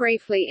appear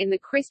briefly in the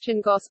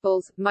Christian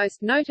Gospels,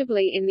 most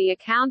notably in the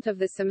account of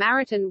the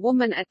Samaritan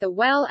woman at the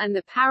well and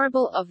the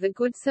parable of the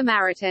Good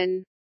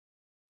Samaritan.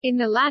 In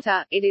the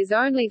latter, it is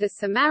only the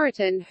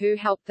Samaritan who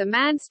helped the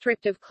man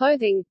stripped of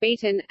clothing,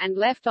 beaten, and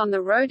left on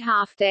the road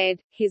half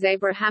dead, his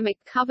Abrahamic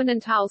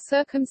covenantal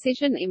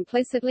circumcision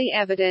implicitly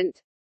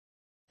evident.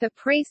 The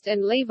priest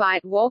and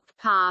Levite walked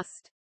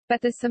past.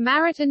 But the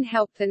Samaritan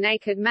helped the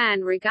naked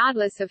man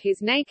regardless of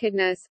his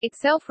nakedness,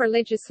 itself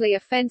religiously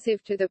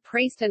offensive to the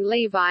priest and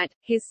Levite,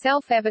 his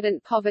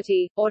self-evident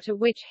poverty, or to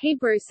which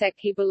Hebrew sect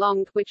he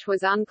belonged, which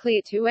was unclear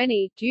to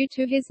any, due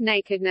to his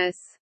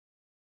nakedness.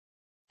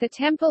 The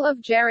Temple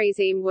of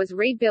Gerizim was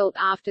rebuilt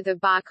after the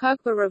Bar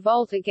Kokhba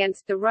revolt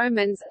against the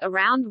Romans,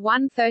 around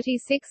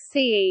 136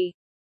 CE.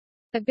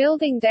 A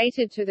building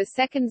dated to the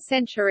 2nd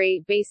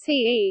century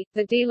BCE,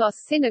 the Delos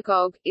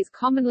Synagogue, is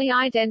commonly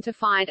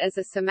identified as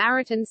a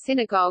Samaritan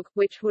synagogue,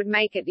 which would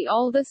make it the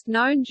oldest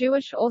known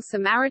Jewish or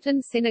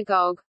Samaritan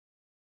synagogue.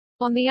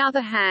 On the other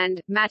hand,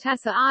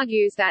 Matassa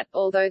argues that,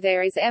 although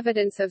there is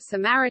evidence of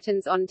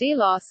Samaritans on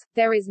Delos,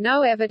 there is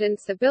no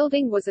evidence the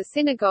building was a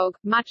synagogue.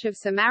 Much of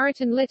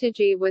Samaritan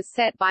liturgy was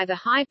set by the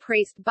high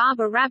priest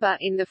Baba Rabba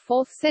in the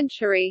 4th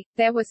century.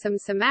 There were some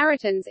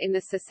Samaritans in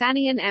the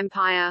Sasanian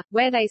Empire,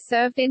 where they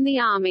served in the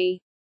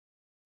army.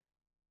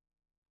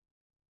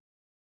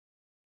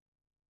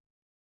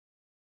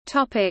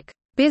 Topic: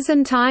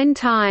 Byzantine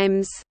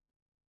times.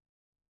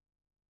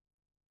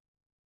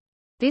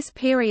 This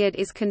period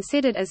is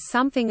considered as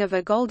something of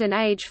a golden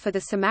age for the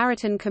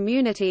Samaritan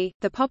community,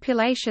 the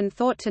population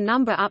thought to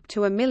number up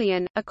to 1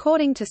 million,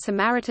 according to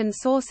Samaritan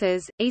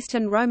sources.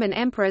 Eastern Roman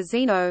Emperor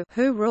Zeno,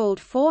 who ruled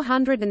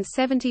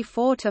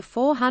 474 to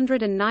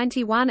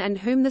 491 and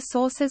whom the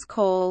sources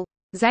call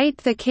Zate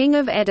the King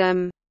of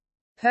Edom,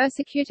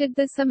 persecuted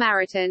the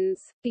Samaritans.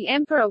 The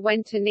emperor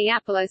went to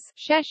Neapolis,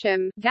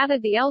 Shechem,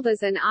 gathered the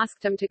elders and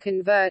asked them to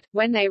convert.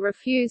 When they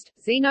refused,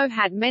 Zeno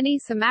had many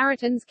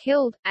Samaritans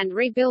killed, and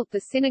rebuilt the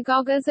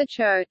synagogue as a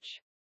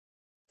church.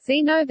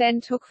 Zeno then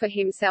took for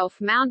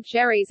himself Mount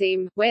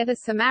Gerizim, where the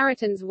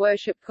Samaritans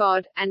worshipped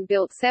God, and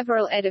built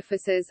several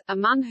edifices,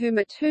 among whom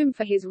a tomb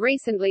for his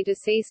recently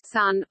deceased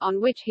son,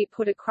 on which he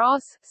put a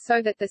cross,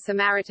 so that the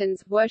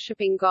Samaritans,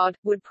 worshipping God,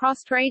 would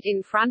prostrate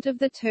in front of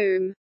the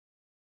tomb.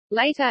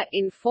 Later,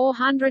 in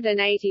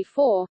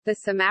 484, the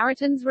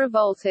Samaritans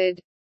revolted.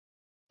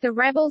 The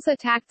rebels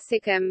attacked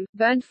Sikkim,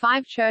 burned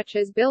 5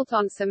 churches built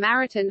on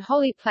Samaritan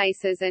holy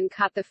places and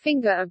cut the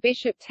finger of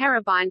Bishop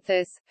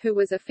Terebinthus, who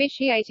was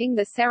officiating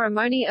the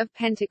ceremony of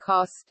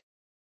Pentecost.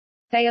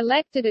 They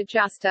elected a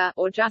justa,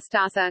 or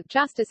justasa,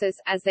 justices,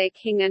 as their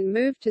king and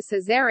moved to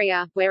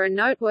Caesarea, where a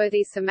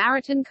noteworthy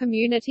Samaritan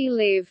community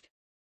lived.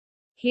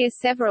 Here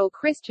several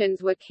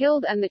Christians were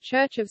killed and the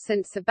church of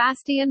St.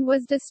 Sebastian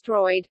was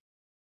destroyed.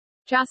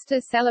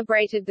 Justus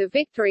celebrated the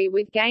victory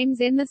with games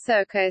in the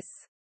circus.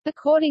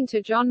 According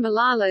to John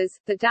Malalas,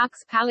 the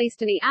Dux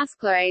Palestini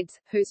Asclepiades,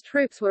 whose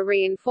troops were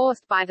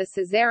reinforced by the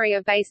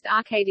Caesarea-based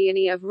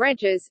Arcadiani of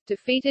Reges,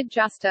 defeated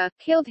Justa,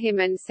 killed him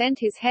and sent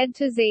his head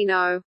to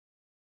Zeno.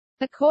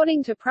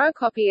 According to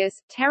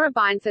Procopius,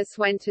 Terebinthus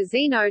went to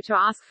Zeno to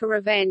ask for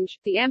revenge.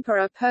 The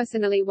emperor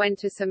personally went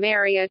to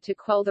Samaria to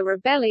quell the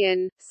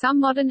rebellion. Some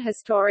modern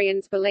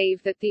historians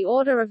believe that the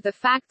order of the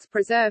facts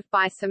preserved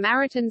by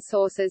Samaritan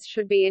sources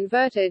should be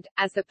inverted,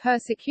 as the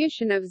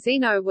persecution of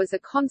Zeno was a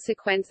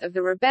consequence of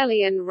the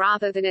rebellion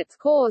rather than its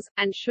cause,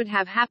 and should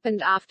have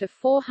happened after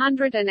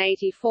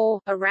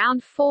 484,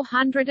 around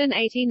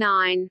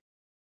 489.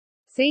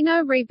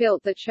 Zeno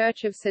rebuilt the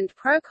Church of St.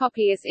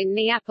 Procopius in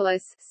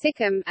Neapolis,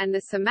 Sikkim, and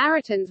the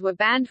Samaritans were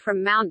banned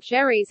from Mount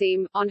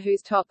Gerizim, on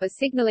whose top a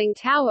signaling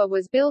tower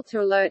was built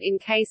to alert in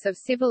case of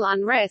civil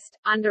unrest.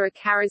 Under a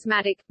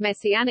charismatic,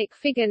 messianic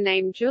figure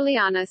named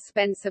Julianus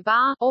ben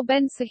Sabah, or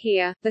Ben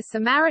Sahir, the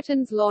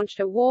Samaritans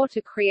launched a war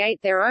to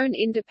create their own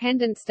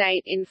independent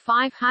state in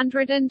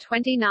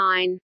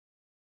 529.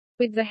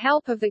 With the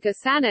help of the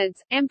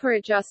Ghassanids, Emperor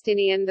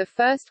Justinian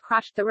I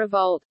crushed the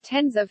revolt.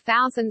 Tens of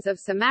thousands of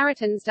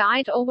Samaritans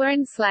died or were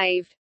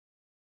enslaved.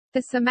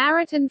 The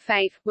Samaritan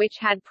faith, which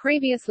had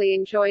previously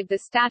enjoyed the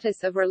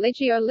status of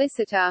religio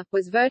licita,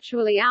 was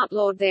virtually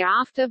outlawed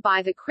thereafter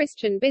by the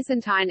Christian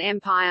Byzantine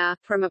Empire.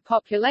 From a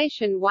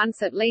population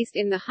once at least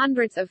in the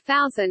hundreds of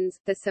thousands,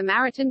 the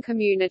Samaritan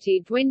community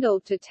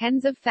dwindled to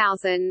tens of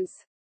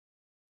thousands.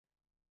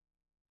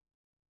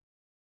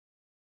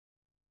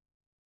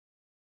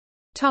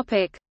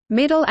 Topic: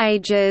 Middle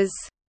Ages.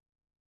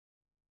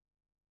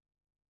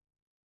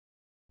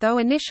 Though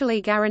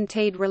initially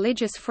guaranteed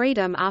religious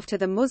freedom after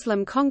the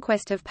Muslim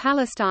conquest of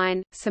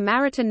Palestine,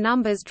 Samaritan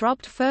numbers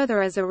dropped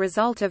further as a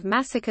result of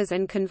massacres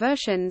and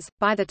conversions.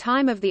 By the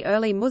time of the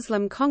early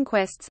Muslim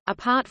conquests,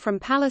 apart from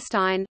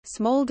Palestine,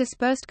 small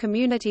dispersed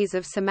communities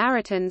of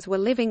Samaritans were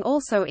living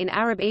also in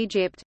Arab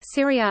Egypt,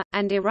 Syria,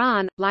 and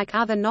Iran. Like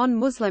other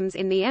non-Muslims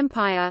in the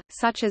empire,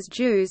 such as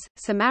Jews,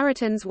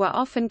 Samaritans were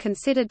often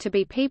considered to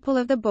be people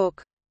of the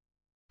book.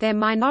 Their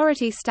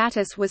minority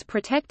status was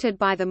protected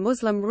by the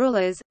Muslim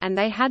rulers, and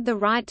they had the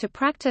right to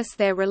practice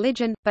their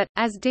religion, but,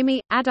 as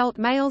dhimmi, adult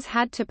males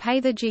had to pay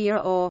the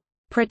jizya or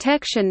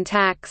protection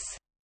tax.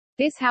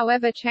 This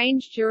however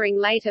changed during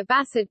late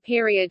Abbasid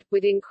period,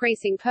 with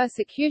increasing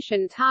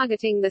persecution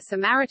targeting the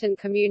Samaritan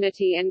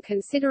community and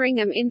considering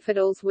them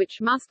infidels which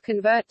must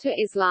convert to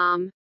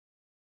Islam.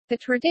 The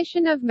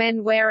tradition of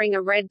men wearing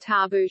a red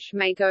tarbouch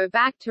may go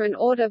back to an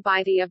order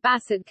by the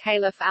Abbasid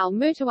Caliph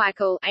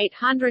al-Mutawakkil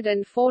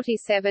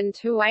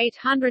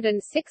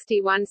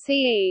 (847–861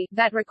 CE)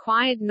 that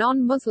required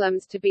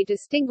non-Muslims to be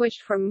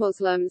distinguished from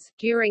Muslims.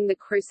 During the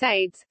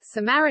Crusades,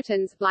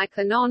 Samaritans, like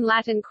the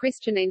non-Latin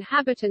Christian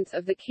inhabitants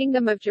of the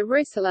Kingdom of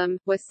Jerusalem,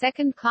 were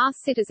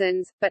second-class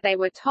citizens, but they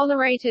were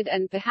tolerated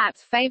and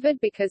perhaps favored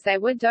because they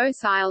were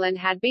docile and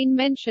had been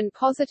mentioned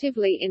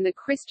positively in the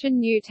Christian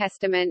New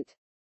Testament.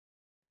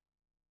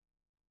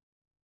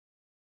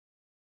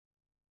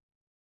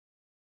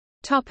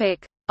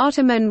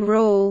 Ottoman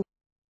rule.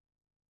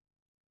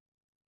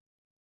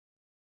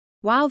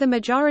 While the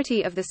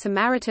majority of the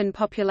Samaritan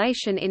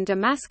population in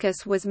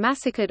Damascus was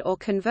massacred or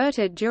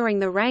converted during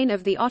the reign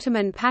of the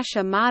Ottoman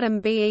Pasha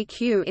Mardam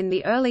Beq in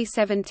the early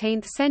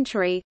 17th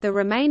century, the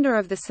remainder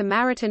of the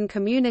Samaritan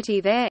community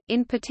there,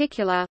 in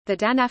particular, the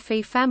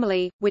Danafi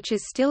family, which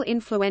is still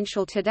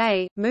influential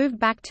today, moved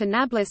back to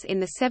Nablus in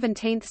the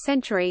 17th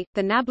century.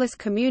 The Nablus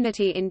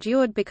community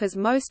endured because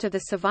most of the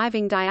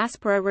surviving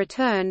diaspora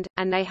returned,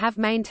 and they have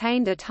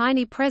maintained a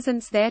tiny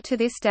presence there to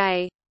this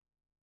day.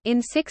 In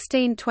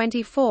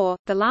 1624,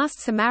 the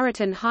last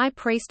Samaritan high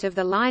priest of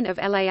the line of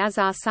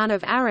Eleazar son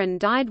of Aaron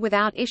died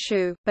without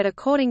issue, but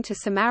according to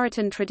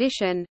Samaritan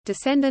tradition,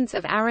 descendants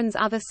of Aaron's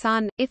other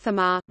son,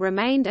 Ithamar,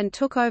 remained and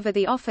took over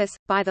the office.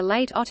 By the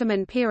late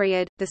Ottoman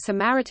period, the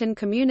Samaritan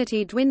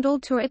community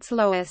dwindled to its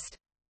lowest.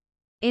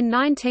 In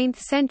 19th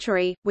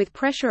century, with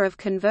pressure of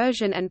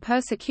conversion and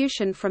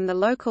persecution from the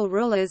local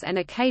rulers and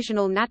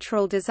occasional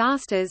natural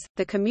disasters,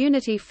 the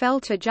community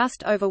fell to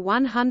just over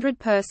 100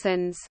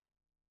 persons.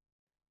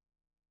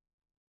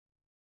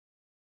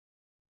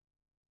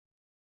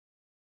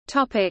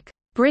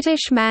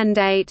 British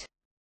Mandate.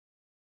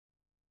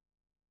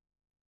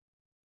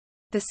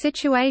 The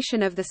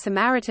situation of the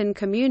Samaritan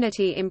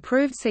community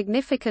improved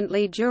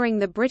significantly during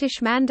the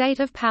British Mandate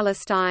of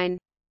Palestine.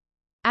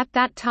 At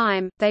that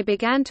time, they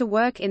began to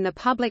work in the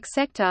public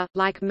sector,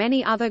 like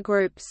many other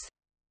groups.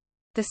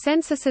 The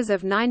censuses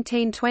of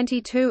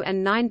 1922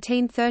 and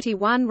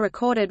 1931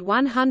 recorded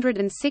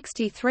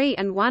 163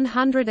 and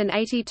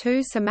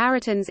 182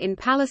 Samaritans in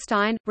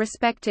Palestine,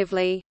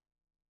 respectively.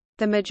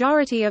 The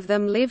majority of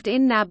them lived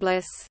in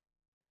Nablus.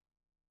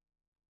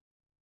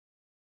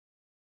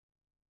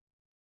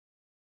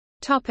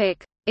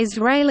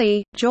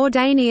 Israeli,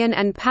 Jordanian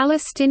and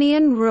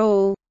Palestinian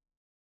rule.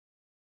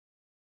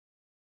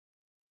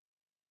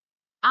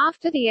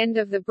 After the end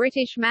of the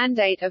British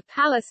Mandate of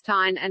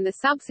Palestine and the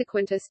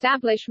subsequent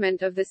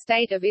establishment of the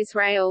State of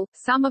Israel,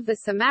 some of the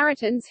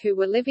Samaritans who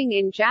were living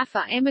in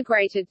Jaffa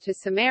emigrated to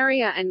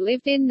Samaria and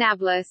lived in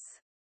Nablus.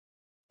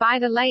 By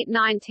the late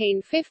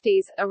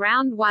 1950s,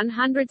 around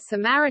 100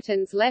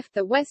 Samaritans left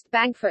the West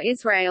Bank for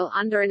Israel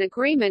under an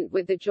agreement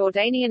with the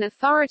Jordanian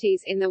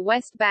authorities in the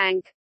West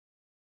Bank.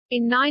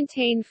 In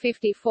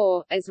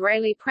 1954,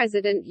 Israeli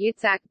President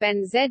Yitzhak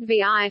Ben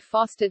Zvi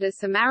fostered a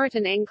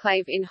Samaritan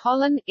enclave in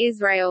Holland,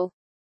 Israel.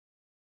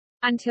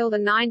 Until the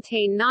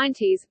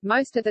 1990s,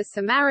 most of the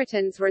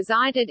Samaritans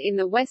resided in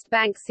the West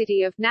Bank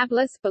city of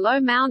Nablus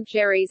below Mount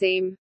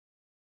Gerizim.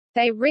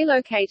 They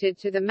relocated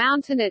to the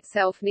mountain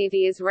itself near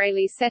the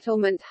Israeli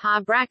settlement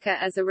Har Braka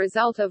as a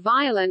result of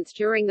violence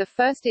during the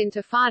First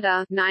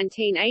Intifada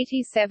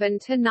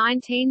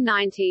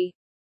 1987–1990.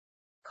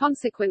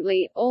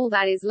 Consequently, all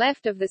that is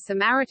left of the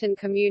Samaritan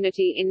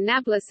community in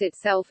Nablus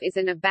itself is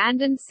an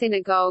abandoned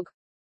synagogue.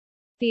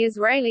 The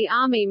Israeli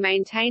army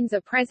maintains a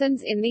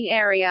presence in the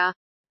area.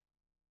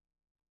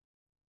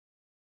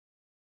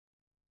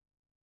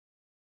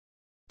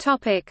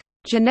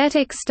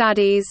 Genetic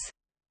studies.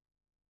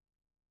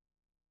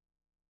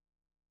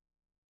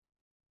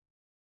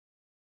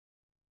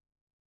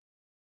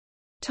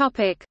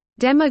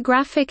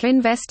 Demographic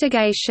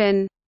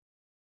investigation.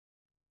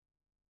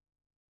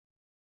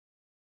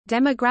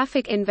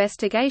 Demographic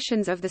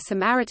investigations of the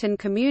Samaritan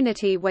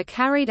community were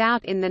carried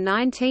out in the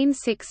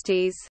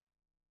 1960s.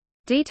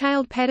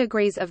 Detailed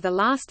pedigrees of the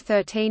last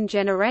 13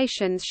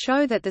 generations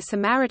show that the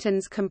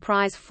Samaritans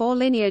comprise 4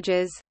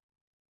 lineages.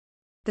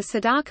 The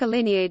Sadaka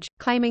lineage,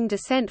 claiming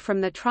descent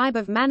from the tribe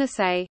of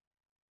Manasseh.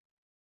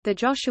 The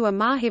Joshua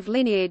Mahiv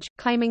lineage,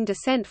 claiming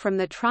descent from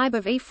the tribe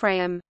of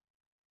Ephraim.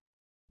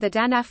 the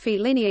Danafi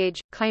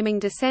lineage, claiming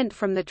descent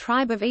from the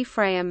tribe of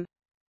Ephraim.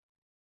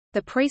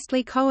 The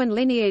priestly Cohen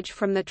lineage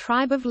from the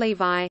tribe of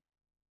Levi.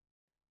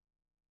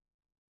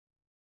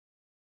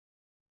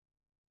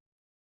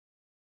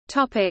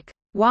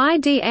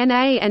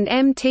 Y-DNA and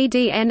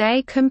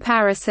mtDNA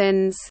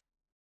comparisons.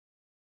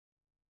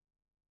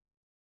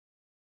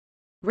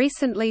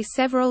 Recently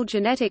several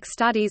genetic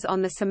studies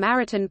on the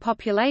Samaritan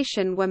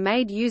population were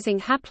made using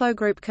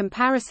haplogroup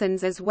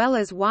comparisons as well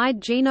as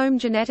wide genome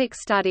genetic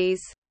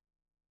studies.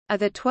 Of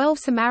the 12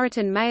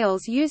 Samaritan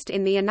males used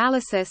in the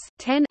analysis,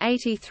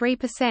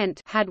 83%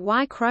 had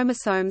Y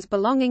chromosomes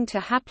belonging to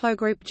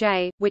haplogroup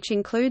J, which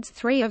includes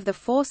 3 of the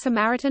 4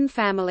 Samaritan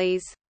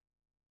families.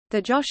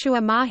 The Joshua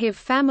Mahiv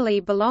family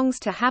belongs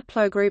to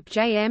haplogroup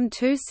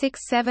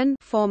JM267,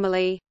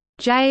 formerly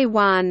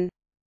J1,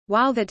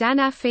 while the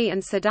Danafi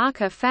and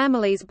Sadaka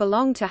families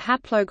belong to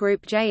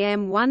haplogroup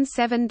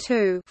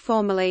JM172,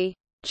 formerly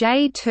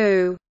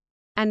J2,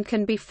 and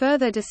can be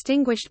further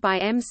distinguished by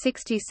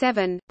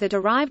M67, the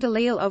derived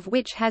allele of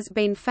which has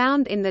been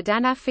found in the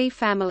Danafi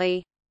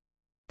family.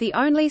 The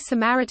only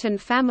Samaritan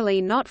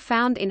family not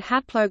found in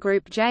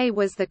haplogroup J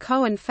was the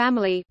Cohen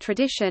family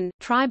tradition,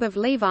 tribe of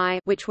Levi,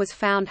 which was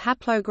found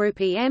haplogroup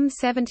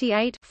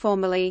EM78,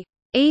 formerly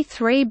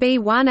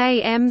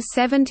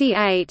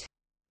E3b1AM78.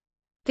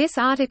 This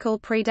article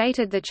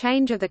predated the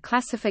change of the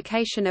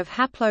classification of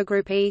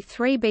haplogroup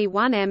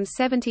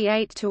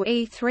E3b1M78 to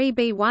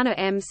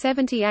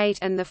E3b1AM78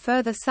 and the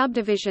further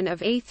subdivision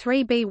of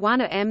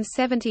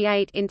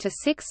E3b1AM78 into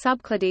 6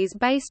 subclades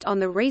based on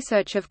the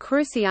research of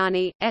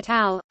Cruciani, et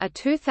al. A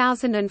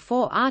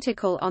 2004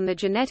 article on the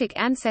genetic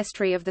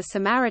ancestry of the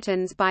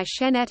Samaritans by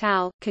Shen et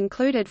al.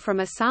 Concluded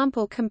from a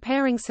sample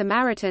comparing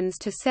Samaritans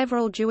to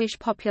several Jewish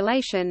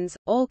populations,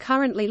 all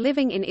currently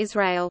living in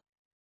Israel,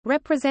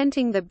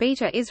 representing the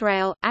Beta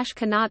Israel,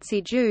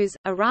 Ashkenazi Jews,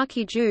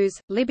 Iraqi Jews,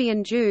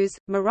 Libyan Jews,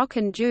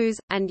 Moroccan Jews,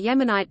 and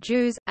Yemenite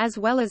Jews, as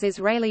well as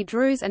Israeli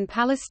Druze and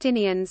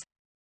Palestinians,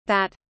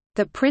 that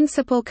the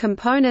principal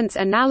components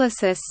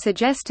analysis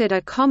suggested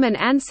a common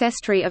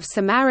ancestry of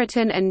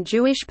Samaritan and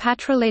Jewish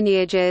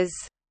patrilineages.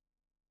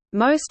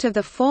 Most of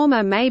the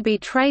former may be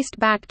traced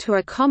back to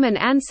a common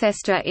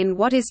ancestor in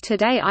what is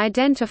today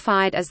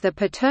identified as the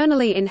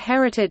paternally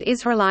inherited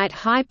Israelite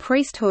high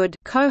priesthood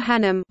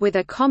Kohanim, with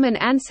a common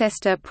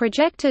ancestor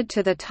projected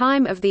to the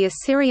time of the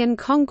Assyrian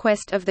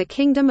conquest of the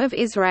Kingdom of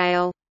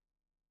Israel.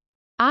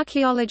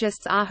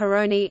 Archaeologists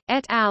Aharoni,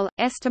 et al.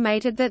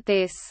 Estimated that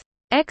this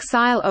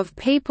exile of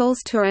peoples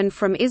to and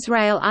from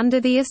Israel under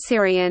the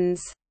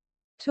Assyrians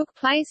took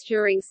place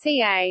during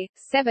ca.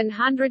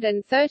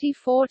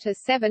 734 to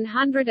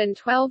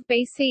 712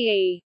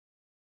 BCE.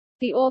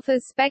 The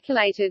authors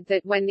speculated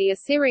that when the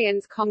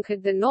Assyrians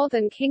conquered the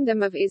northern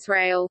kingdom of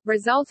Israel,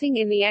 resulting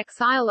in the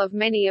exile of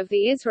many of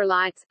the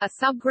Israelites, a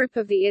subgroup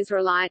of the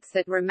Israelites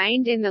that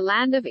remained in the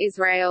land of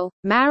Israel,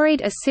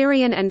 married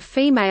Assyrian and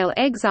female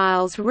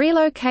exiles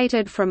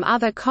relocated from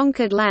other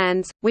conquered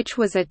lands, which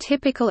was a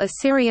typical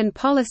Assyrian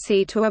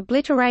policy to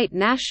obliterate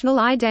national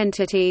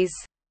identities.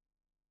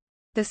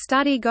 The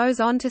study goes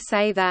on to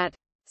say that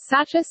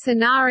such a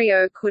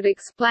scenario could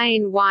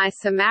explain why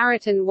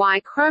Samaritan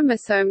Y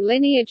chromosome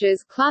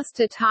lineages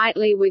cluster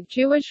tightly with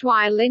Jewish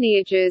Y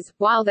lineages,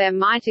 while their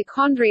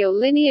mitochondrial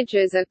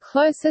lineages are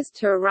closest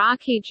to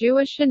Iraqi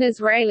Jewish and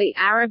Israeli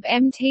Arab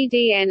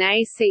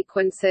mtDNA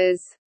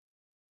sequences.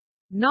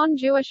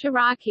 Non-Jewish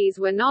Iraqis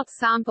were not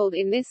sampled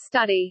in this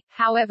study,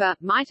 however,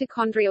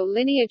 mitochondrial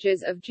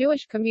lineages of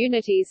Jewish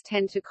communities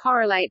tend to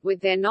correlate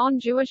with their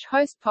non-Jewish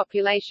host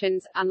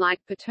populations,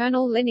 unlike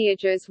paternal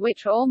lineages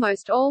which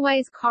almost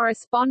always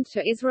correspond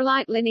to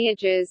Israelite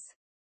lineages.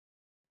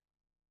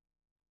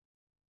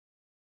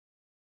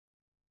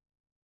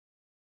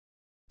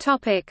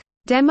 Topic: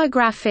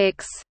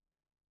 Demographics.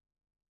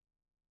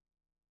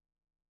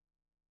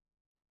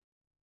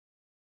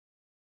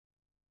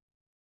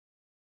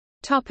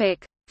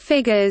 Topic: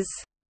 Figures.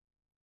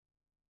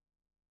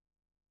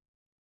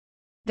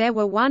 There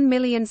were 1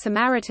 million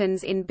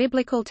Samaritans in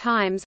biblical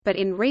times, but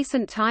in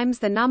recent times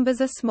the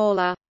numbers are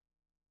smaller.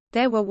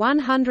 There were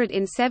 100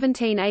 in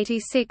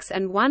 1786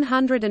 and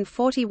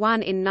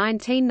 141 in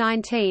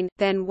 1919,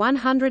 then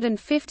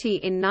 150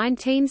 in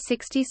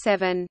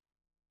 1967.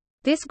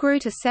 This grew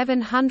to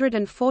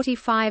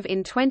 745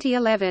 in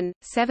 2011,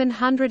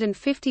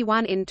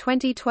 751 in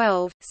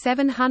 2012,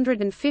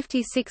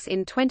 756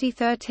 in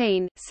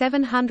 2013,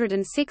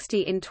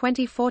 760 in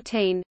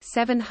 2014,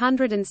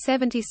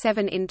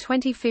 777 in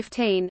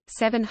 2015,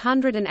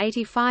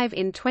 785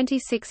 in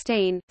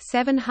 2016,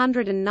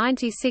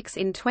 796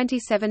 in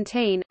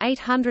 2017,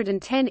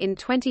 810 in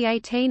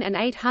 2018 and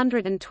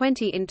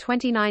 820 in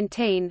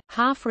 2019.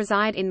 Half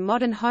reside in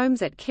modern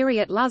homes at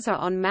Kiryat Luzza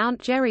on Mount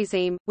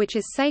Gerizim, which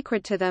is sacred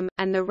to them,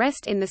 and the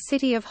rest in the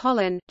city of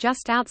Holon,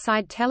 just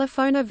outside Tel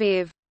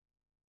Aviv.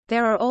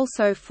 There are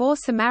also 4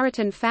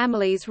 Samaritan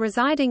families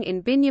residing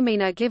in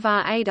Binyamina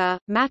Givar Ada,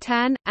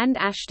 Matan, and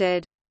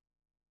Ashdod.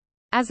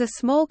 As a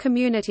small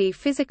community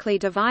physically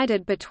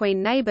divided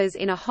between neighbors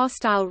in a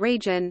hostile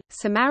region,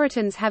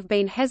 Samaritans have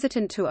been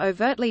hesitant to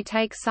overtly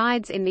take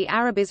sides in the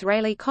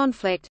Arab-Israeli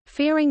conflict,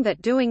 fearing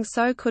that doing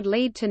so could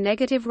lead to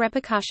negative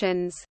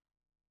repercussions.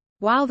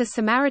 While the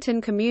Samaritan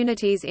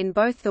communities in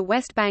both the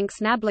West Bank's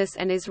Nablus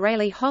and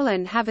Israeli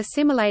Holland have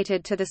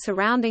assimilated to the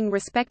surrounding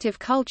respective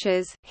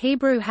cultures,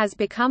 Hebrew has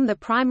become the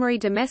primary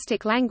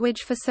domestic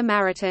language for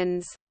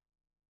Samaritans.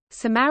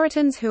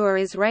 Samaritans who are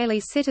Israeli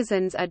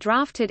citizens are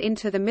drafted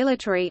into the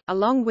military,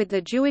 along with the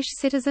Jewish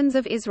citizens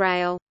of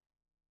Israel.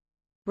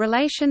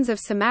 Relations of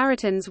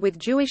Samaritans with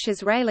Jewish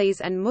Israelis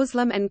and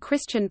Muslim and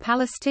Christian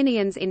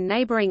Palestinians in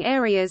neighboring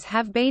areas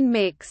have been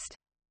mixed.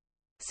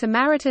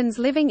 Samaritans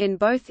living in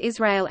both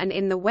Israel and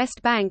in the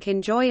West Bank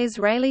enjoy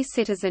Israeli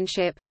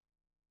citizenship.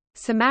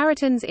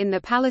 Samaritans in the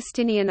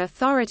Palestinian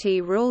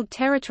Authority-ruled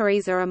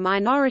territories are a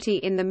minority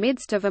in the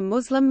midst of a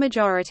Muslim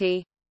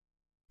majority.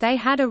 They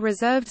had a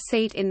reserved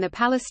seat in the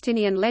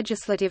Palestinian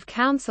Legislative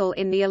Council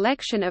in the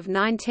election of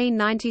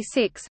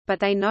 1996, but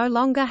they no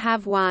longer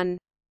have one.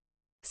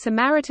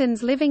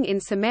 Samaritans living in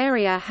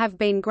Samaria have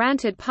been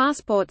granted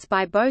passports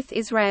by both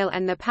Israel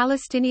and the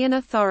Palestinian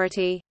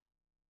Authority.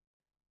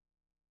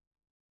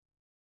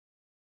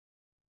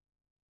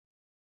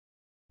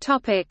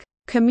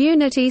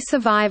 Community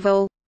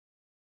survival.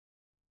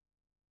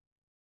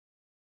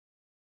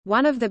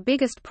 One of the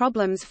biggest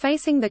problems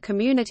facing the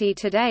community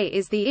today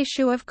is the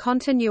issue of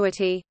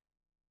continuity.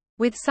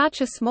 With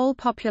such a small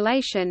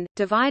population,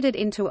 divided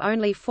into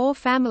only 4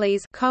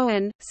 families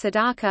Cohen,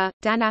 Sadaka,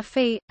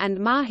 Danafi, and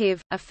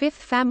Mahiv, a 5th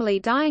family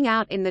dying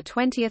out in the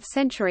 20th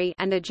century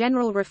and a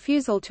general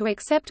refusal to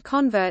accept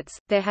converts,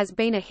 there has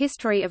been a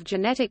history of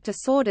genetic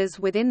disorders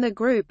within the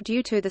group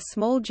due to the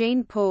small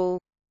gene pool.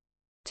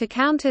 To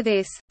counter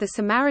this, the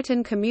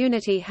Samaritan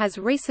community has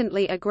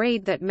recently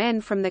agreed that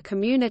men from the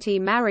community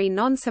marry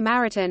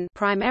non-Samaritan,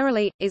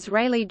 primarily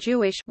Israeli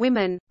Jewish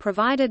women,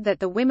 provided that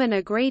the women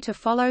agree to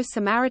follow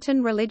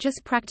Samaritan religious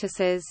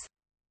practices.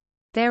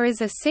 There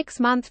is a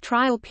 6-month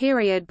trial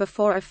period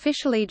before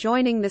officially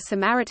joining the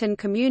Samaritan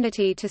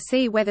community to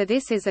see whether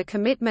this is a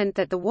commitment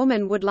that the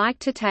woman would like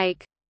to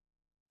take.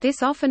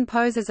 This often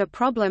poses a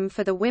problem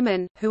for the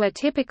women, who are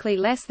typically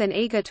less than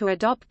eager to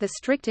adopt the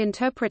strict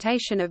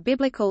interpretation of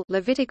biblical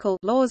Levitical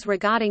laws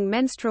regarding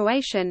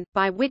menstruation,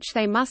 by which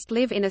they must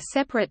live in a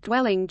separate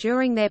dwelling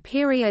during their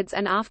periods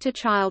and after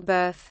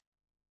childbirth.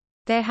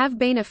 There have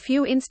been a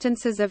few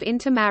instances of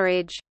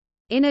intermarriage.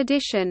 In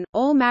addition,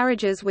 all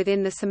marriages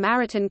within the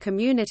Samaritan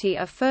community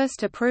are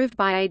first approved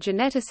by a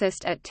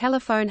geneticist at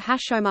Telephone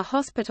Hashoma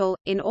Hospital,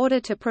 in order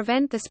to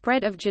prevent the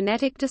spread of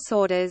genetic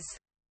disorders.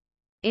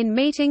 In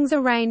meetings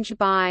arranged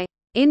by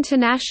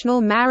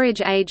international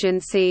marriage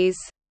agencies,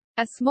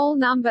 a small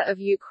number of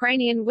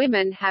Ukrainian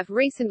women have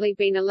recently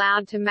been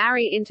allowed to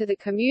marry into the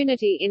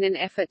community in an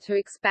effort to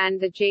expand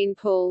the gene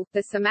pool.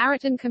 The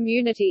Samaritan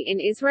community in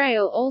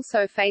Israel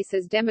also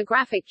faces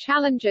demographic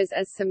challenges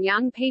as some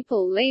young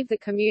people leave the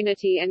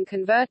community and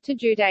convert to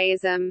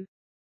Judaism.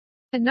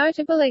 A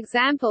notable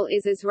example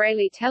is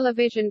Israeli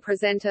television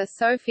presenter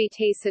Sophie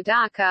T.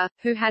 Sadaka,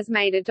 who has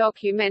made a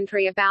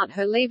documentary about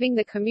her leaving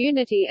the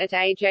community at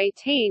age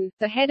 18.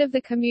 The head of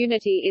the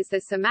community is the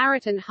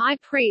Samaritan high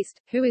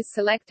priest, who is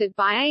selected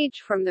by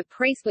age from the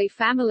priestly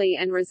family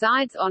and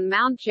resides on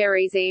Mount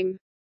Gerizim.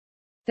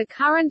 The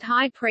current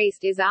high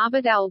priest is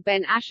Abdel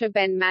ben Asher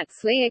ben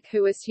Matzliach,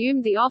 who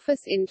assumed the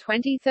office in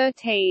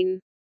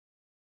 2013.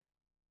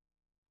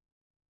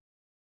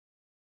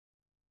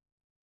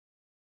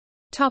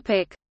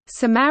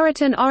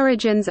 Samaritan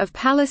origins of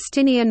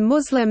Palestinian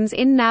Muslims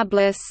in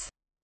Nablus.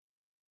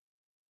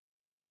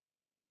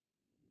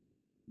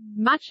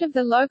 Much of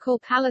the local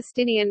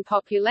Palestinian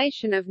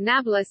population of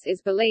Nablus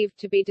is believed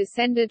to be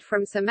descended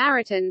from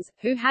Samaritans,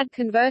 who had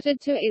converted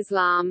to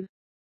Islam.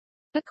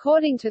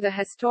 According to the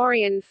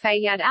historian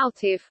Fayyad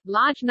Altif,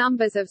 large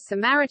numbers of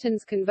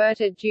Samaritans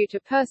converted due to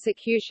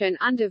persecution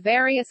under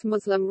various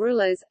Muslim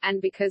rulers,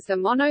 and because the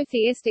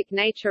monotheistic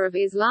nature of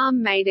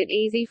Islam made it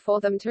easy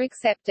for them to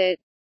accept it.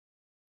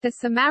 The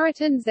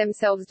Samaritans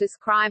themselves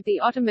describe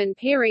the Ottoman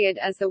period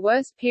as the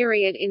worst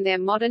period in their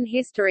modern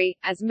history,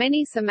 as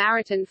many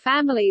Samaritan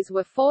families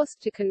were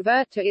forced to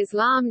convert to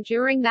Islam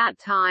during that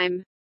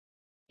time.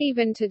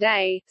 Even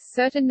today,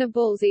 certain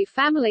Nabulsi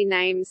family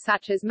names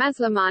such as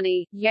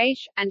Maslamani,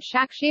 Yesh, and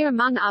Shakshir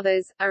among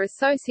others, are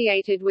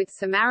associated with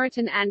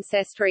Samaritan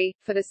ancestry.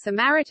 For the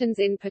Samaritans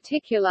in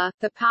particular,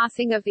 the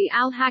passing of the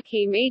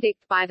Al-Hakim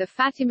Edict by the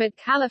Fatimid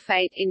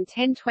Caliphate in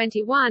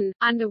 1021,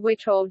 under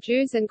which all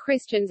Jews and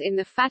Christians in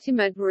the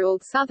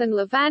Fatimid-ruled southern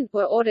Levant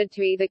were ordered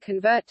to either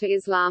convert to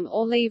Islam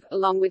or leave,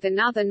 along with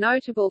another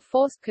notable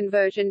forced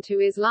conversion to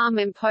Islam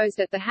imposed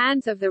at the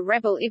hands of the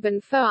rebel Ibn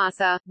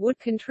Fuasa, would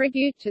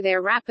contribute to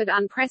their rapid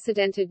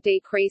unprecedented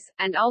decrease,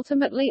 and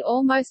ultimately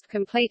almost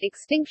complete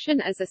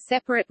extinction as a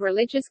separate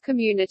religious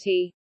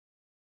community.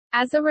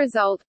 As a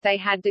result, they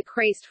had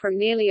decreased from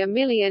nearly 1.5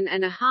 million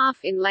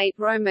in late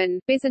Roman,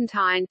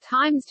 Byzantine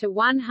times to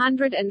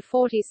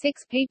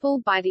 146 people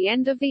by the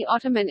end of the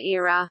Ottoman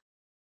era.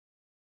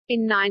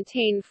 In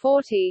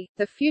 1940,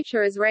 the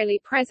future Israeli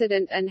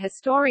president and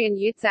historian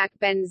Yitzhak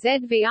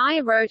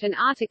Ben-Zvi wrote an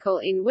article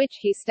in which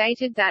he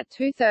stated that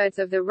two-thirds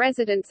of the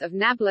residents of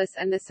Nablus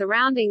and the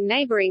surrounding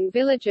neighboring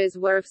villages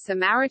were of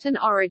Samaritan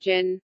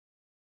origin.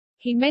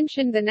 He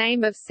mentioned the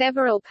name of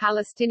several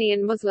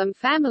Palestinian Muslim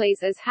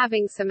families as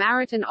having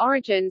Samaritan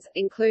origins,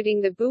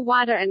 including the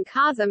Buwada and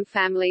Kazim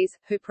families,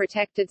 who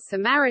protected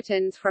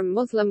Samaritans from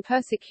Muslim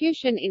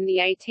persecution in the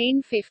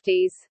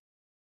 1850s.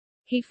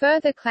 He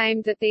further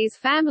claimed that these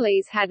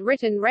families had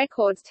written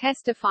records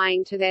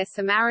testifying to their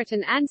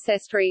Samaritan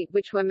ancestry,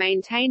 which were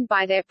maintained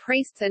by their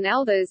priests and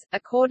elders.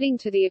 According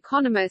to The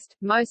Economist,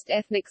 most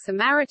ethnic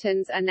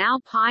Samaritans are now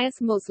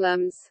pious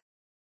Muslims.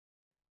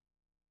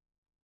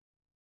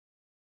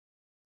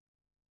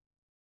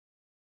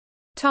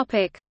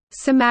 Topic: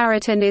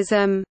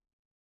 Samaritanism.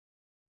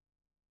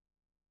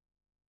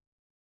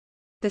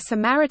 The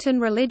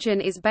Samaritan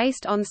religion is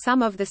based on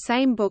some of the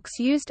same books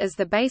used as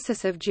the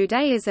basis of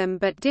Judaism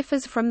but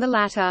differs from the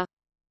latter.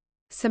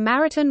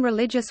 Samaritan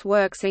religious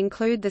works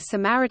include the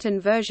Samaritan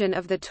version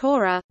of the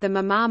Torah, the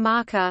Mamar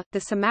Marker,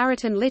 the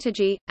Samaritan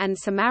liturgy, and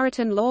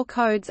Samaritan law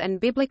codes and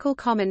biblical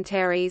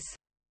commentaries.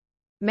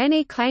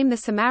 Many claim the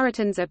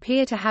Samaritans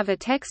appear to have a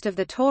text of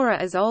the Torah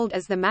as old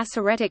as the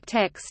Masoretic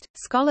text.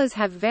 Scholars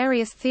have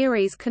various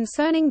theories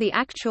concerning the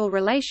actual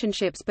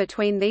relationships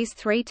between these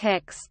three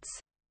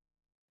texts.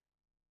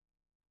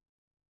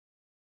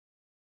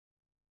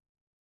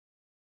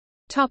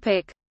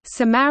 Topic: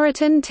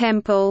 Samaritan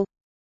Temple.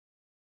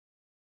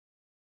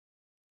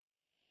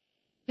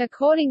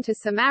 According to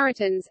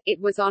Samaritans, it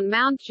was on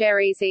Mount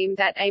Gerizim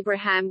that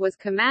Abraham was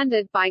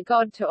commanded by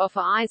God to offer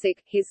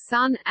Isaac, his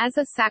son, as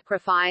a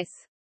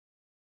sacrifice.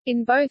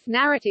 In both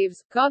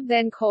narratives, God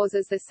then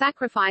causes the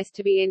sacrifice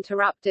to be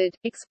interrupted,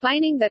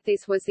 explaining that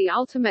this was the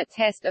ultimate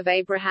test of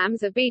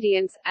Abraham's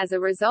obedience, as a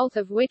result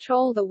of which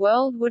all the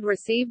world would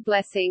receive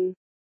blessing.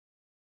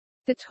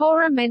 The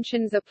Torah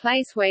mentions a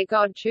place where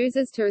God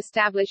chooses to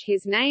establish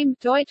his name,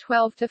 Doi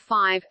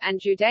 12-5, and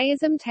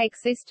Judaism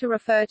takes this to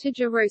refer to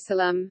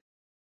Jerusalem.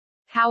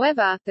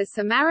 However, the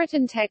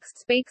Samaritan text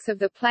speaks of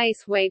the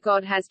place where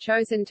God has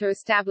chosen to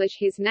establish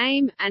his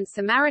name, and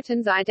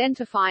Samaritans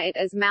identify it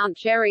as Mount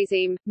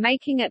Gerizim,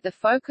 making it the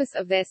focus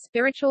of their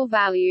spiritual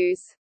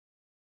values.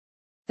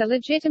 The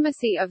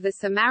legitimacy of the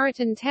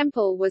Samaritan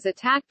Temple was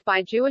attacked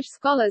by Jewish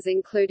scholars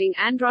including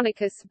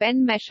Andronicus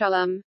ben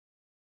Meshullam.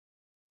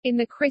 In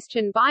the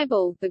Christian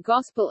Bible, the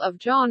Gospel of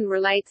John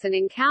relates an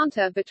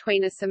encounter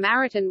between a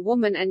Samaritan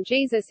woman and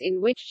Jesus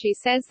in which she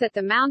says that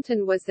the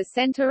mountain was the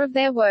center of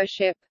their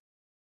worship.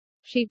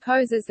 She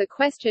poses the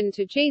question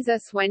to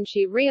Jesus when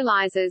she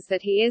realizes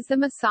that he is the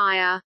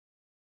Messiah.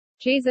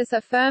 Jesus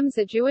affirms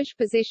a Jewish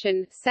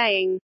position,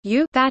 saying,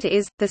 "You, that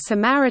is, the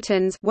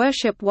Samaritans,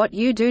 worship what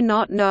you do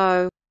not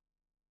know."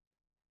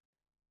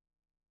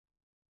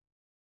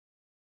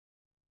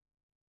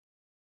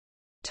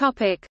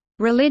 Topic: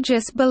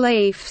 Religious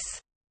beliefs.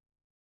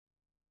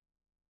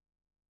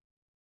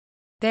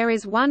 There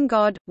is one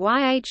God,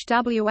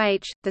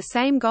 Yhwh, the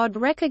same God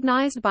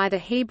recognized by the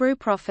Hebrew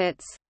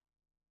prophets.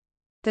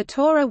 The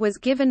Torah was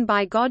given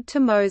by God to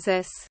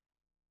Moses.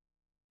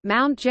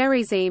 Mount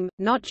Gerizim,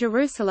 not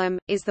Jerusalem,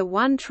 is the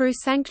one true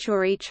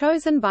sanctuary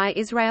chosen by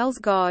Israel's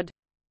God.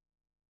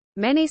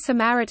 Many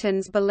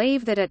Samaritans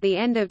believe that at the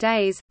end of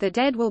days, the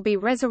dead will be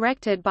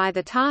resurrected by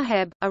the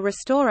Taheb, a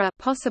restorer,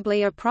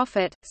 possibly a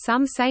prophet,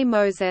 some say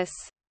Moses.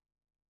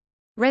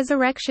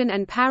 Resurrection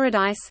and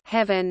paradise,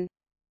 heaven.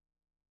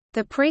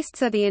 The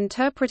priests are the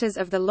interpreters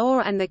of the law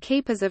and the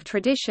keepers of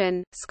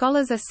tradition.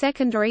 Scholars are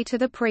secondary to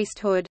the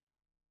priesthood.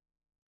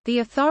 The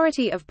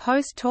authority of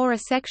post-Torah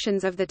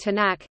sections of the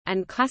Tanakh,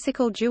 and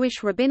classical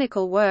Jewish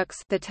rabbinical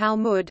works, the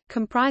Talmud,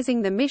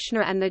 comprising the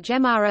Mishnah and the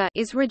Gemara,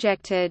 is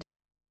rejected.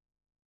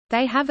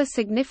 They have a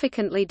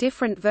significantly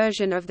different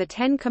version of the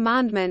Ten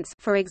Commandments.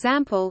 For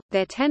example,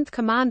 their 10th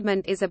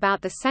commandment is about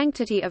the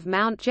sanctity of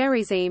Mount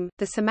Gerizim.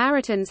 The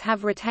Samaritans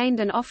have retained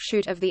an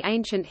offshoot of the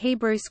ancient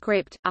Hebrew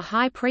script, a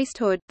high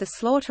priesthood, the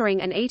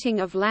slaughtering and eating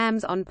of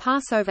lambs on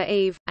Passover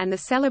Eve, and the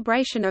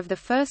celebration of the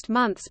first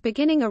months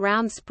beginning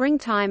around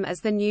springtime as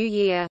the New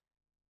Year.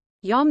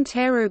 Yom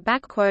Teru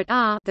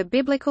the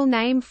biblical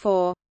name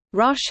for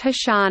Rosh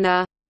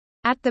Hashanah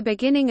at the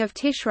beginning of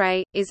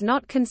Tishrei, is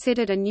not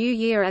considered a new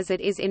year as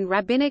it is in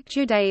Rabbinic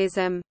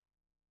Judaism.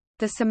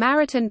 The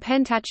Samaritan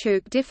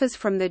Pentateuch differs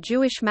from the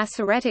Jewish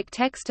Masoretic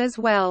text as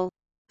well.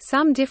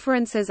 Some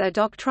differences are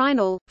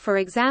doctrinal, for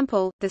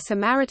example, the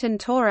Samaritan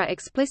Torah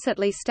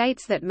explicitly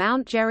states that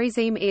Mount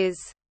Gerizim is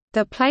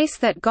the place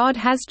that God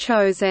has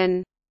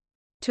chosen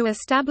to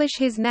establish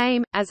his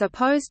name, as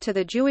opposed to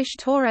the Jewish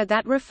Torah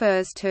that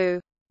refers to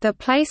the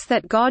place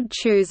that God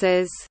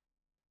chooses.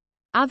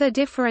 Other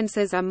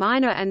differences are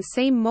minor and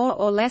seem more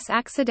or less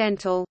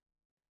accidental.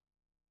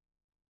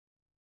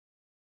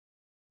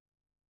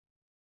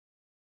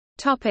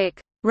 Topic: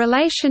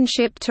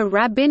 Relationship to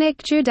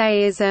Rabbinic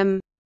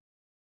Judaism.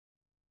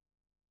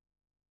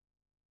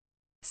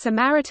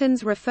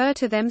 Samaritans refer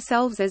to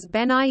themselves as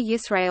Bnei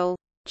Yisrael,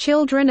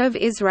 children of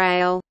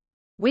Israel,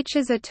 which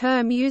is a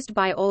term used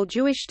by all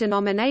Jewish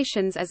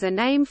denominations as a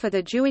name for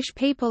the Jewish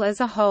people as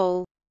a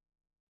whole.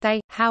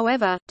 They,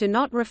 however, do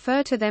not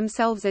refer to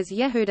themselves as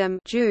Yehudim,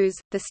 Jews,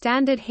 the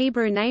standard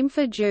Hebrew name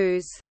for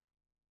Jews.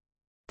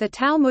 The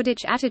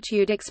Talmudic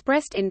attitude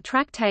expressed in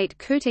Tractate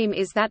Kutim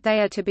is that they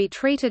are to be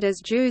treated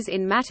as Jews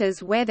in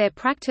matters where their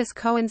practice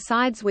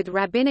coincides with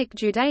Rabbinic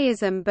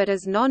Judaism but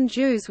as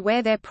non-Jews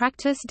where their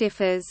practice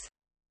differs.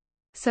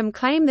 Some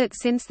claim that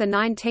since the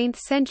 19th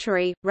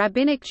century,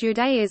 Rabbinic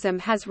Judaism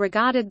has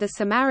regarded the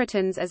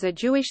Samaritans as a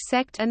Jewish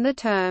sect and the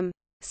term,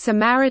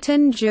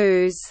 Samaritan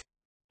Jews,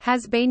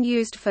 has been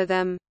used for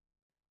them.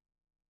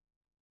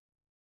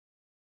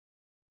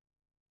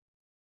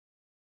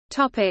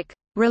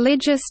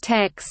 Religious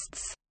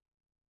texts.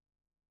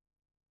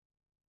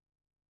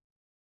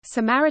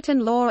 Samaritan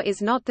law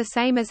is not the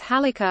same as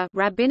Halakha,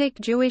 Rabbinic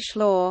Jewish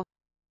law.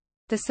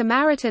 The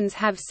Samaritans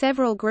have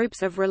several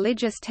groups of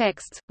religious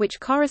texts, which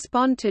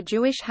correspond to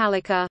Jewish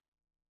Halakha.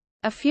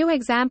 A few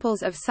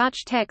examples of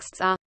such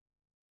texts are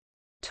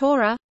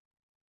Torah,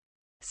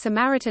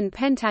 Samaritan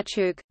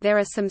Pentateuch. There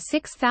are some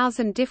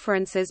 6,000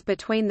 differences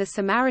between the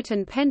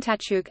Samaritan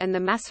Pentateuch and the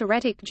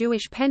Masoretic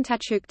Jewish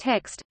Pentateuch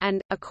text,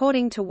 and,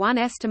 according to one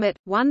estimate,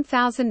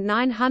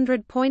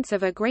 1,900 points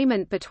of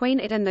agreement between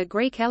it and the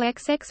Greek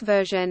LXX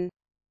version.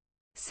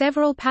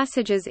 Several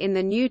passages in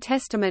the New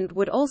Testament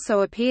would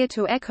also appear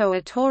to echo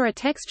a Torah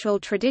textual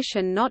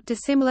tradition not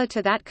dissimilar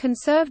to that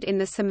conserved in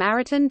the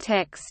Samaritan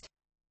text.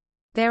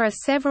 There are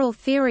several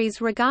theories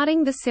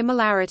regarding the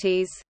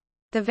similarities.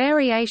 The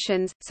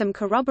variations, some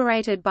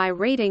corroborated by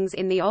readings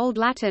in the Old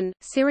Latin,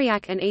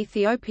 Syriac and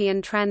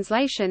Ethiopian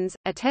translations,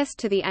 attest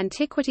to the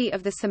antiquity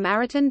of the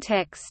Samaritan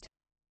text.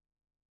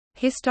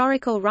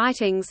 Historical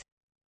writings.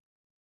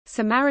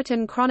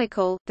 Samaritan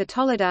Chronicle, the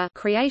Toledo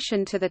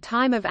creation to the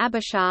time of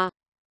Abishar.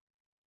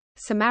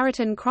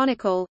 Samaritan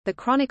Chronicle, the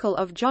Chronicle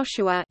of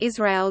Joshua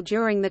Israel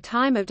during the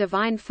time of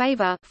divine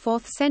favor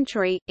 4th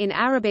century, in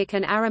Arabic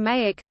and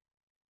Aramaic.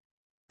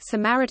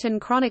 Samaritan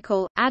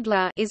Chronicle,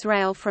 Adler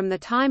Israel from the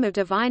time of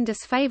divine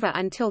disfavor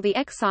until the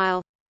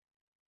exile.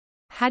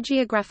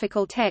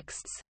 Hagiographical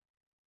texts.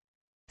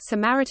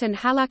 Samaritan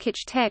Halakhic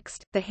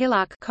text, the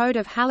Hilak Code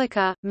of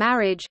Halakha,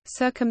 marriage,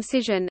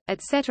 circumcision,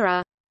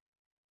 etc.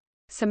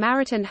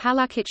 Samaritan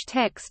Halakhic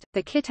text,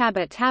 the Kitab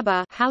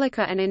at-Tabah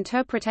Halakha, an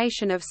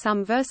interpretation of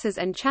some verses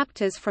and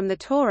chapters from the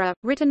Torah,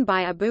 written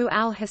by Abu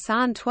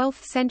al-Hasan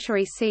 12th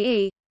century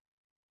CE.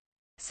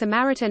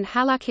 Samaritan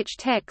Halakhic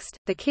text,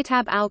 the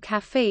Kitab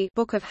al-Kafi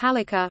Book of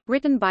Halakha,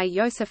 written by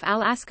Yosef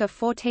al-Askar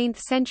 14th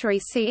century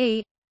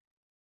CE.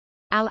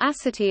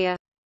 Al-Asatir,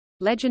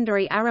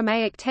 legendary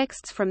Aramaic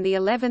texts from the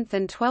 11th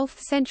and 12th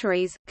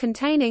centuries,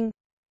 containing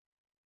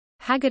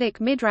Haggadic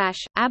Midrash,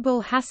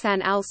 Abul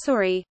Hasan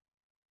al-Suri.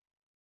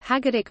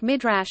 Haggadic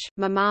Midrash,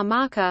 Mamar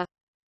Marka,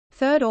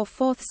 3rd or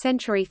 4th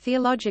century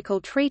theological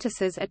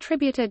treatises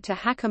attributed to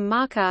Hakam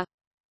Marka.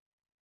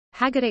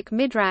 Haggadic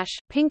Midrash,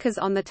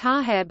 Pinkas on the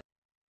Taheb.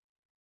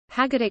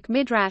 Haggadic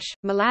Midrash,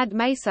 Malad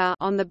Mesa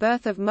on the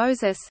birth of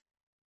Moses.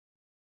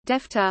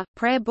 Defta,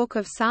 prayer book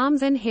of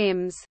psalms and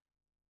hymns.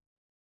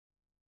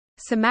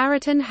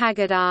 Samaritan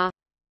Haggadah.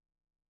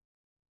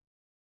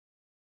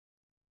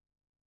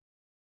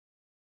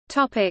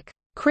 Topic: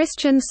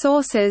 Christian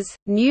sources,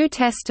 New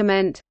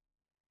Testament.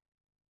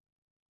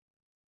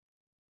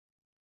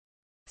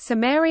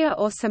 Samaria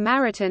or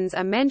Samaritans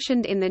are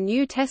mentioned in the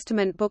New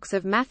Testament books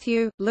of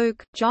Matthew,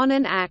 Luke, John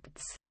and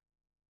Acts.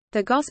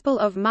 The Gospel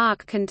of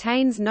Mark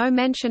contains no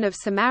mention of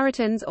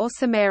Samaritans or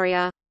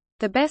Samaria.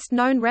 The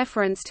best-known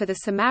reference to the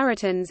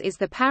Samaritans is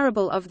the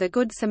parable of the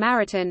Good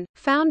Samaritan,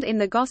 found in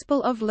the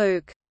Gospel of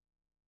Luke.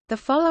 The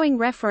following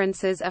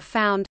references are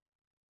found.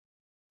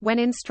 When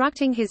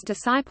instructing his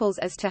disciples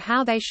as to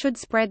how they should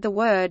spread the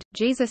word,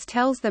 Jesus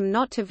tells them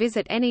not to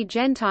visit any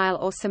Gentile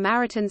or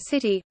Samaritan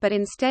city, but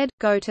instead,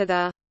 go to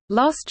the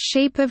lost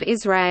sheep of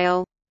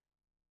Israel.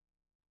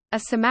 A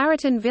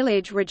Samaritan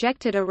village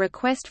rejected a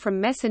request from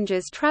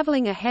messengers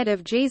traveling ahead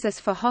of Jesus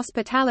for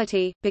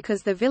hospitality,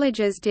 because the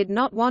villagers did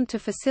not want to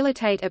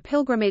facilitate a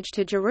pilgrimage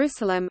to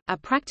Jerusalem, a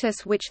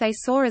practice which they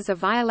saw as a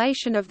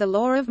violation of the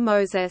law of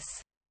Moses.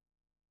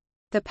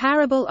 The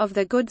parable of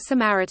the Good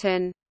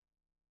Samaritan.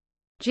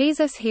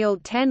 Jesus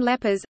healed 10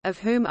 lepers, of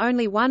whom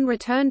only one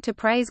returned to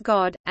praise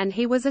God, and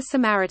he was a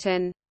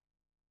Samaritan.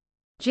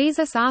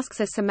 Jesus asks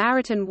a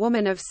Samaritan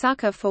woman of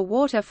succor for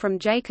water from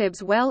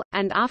Jacob's well,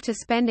 and after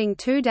spending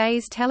 2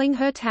 days telling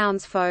her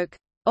townsfolk,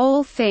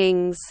 "all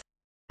things,"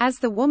 as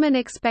the woman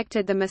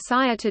expected the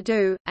Messiah to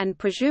do, and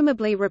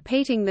presumably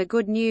repeating the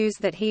good news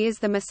that he is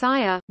the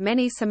Messiah,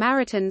 many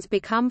Samaritans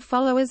become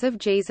followers of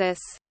Jesus.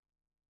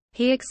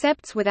 He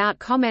accepts without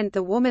comment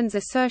the woman's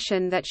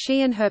assertion that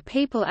she and her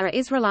people are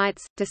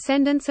Israelites,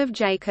 descendants of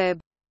Jacob.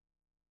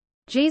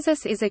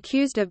 Jesus is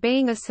accused of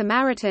being a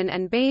Samaritan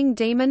and being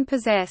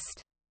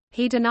demon-possessed.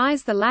 He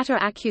denies the latter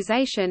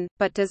accusation,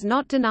 but does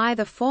not deny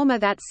the former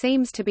that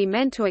seems to be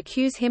meant to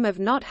accuse him of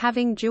not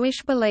having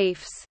Jewish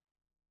beliefs.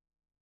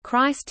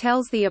 Christ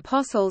tells the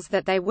apostles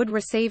that they would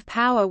receive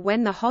power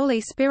when the Holy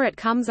Spirit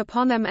comes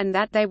upon them and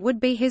that they would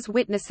be his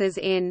witnesses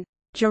in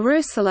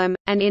Jerusalem,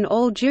 and in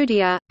all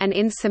Judea, and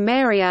in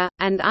Samaria,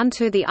 and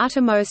unto the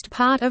uttermost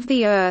part of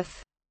the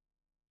earth."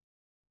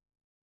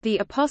 The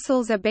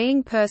apostles are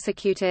being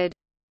persecuted.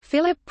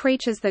 Philip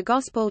preaches the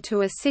gospel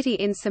to a city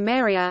in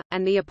Samaria,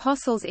 and the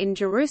apostles in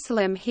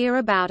Jerusalem hear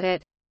about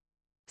it.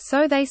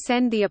 So they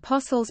send the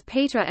apostles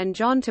Peter and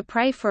John to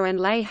pray for and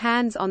lay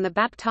hands on the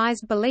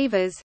baptized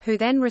believers, who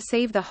then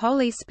receive the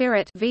Holy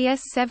Spirit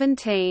vs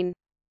 17.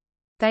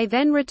 They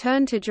then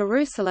return to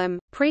Jerusalem,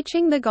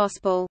 preaching the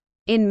gospel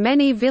in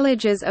many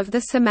villages of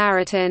the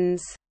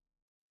Samaritans.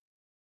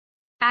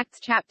 Acts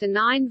chapter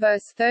 9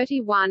 verse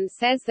 31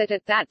 says that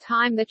at that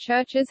time the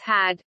churches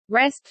had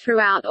rest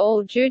throughout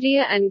all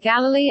Judea and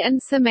Galilee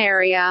and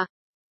Samaria.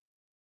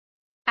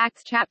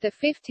 Acts chapter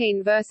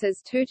 15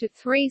 verses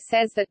 2–3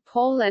 says that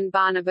Paul and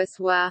Barnabas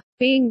were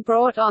being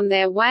brought on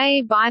their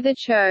way by the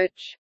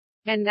church,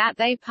 and that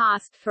they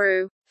passed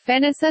through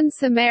Phoenicia and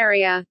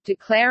Samaria,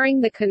 declaring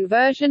the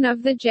conversion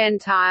of the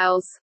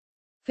Gentiles.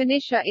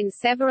 Phoenicia. In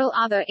several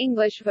other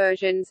English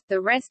versions,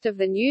 the rest of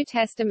the New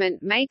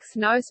Testament makes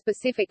no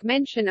specific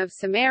mention of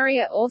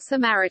Samaria or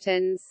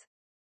Samaritans.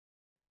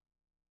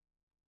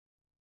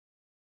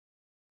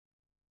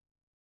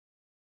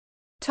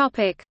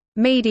 Topic: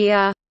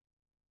 Media.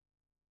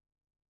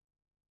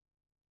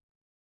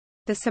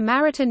 The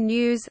Samaritan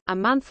News, a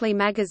monthly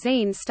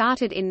magazine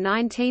started in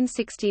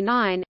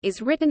 1969,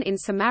 is written in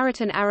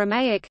Samaritan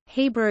Aramaic,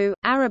 Hebrew,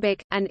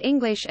 Arabic, and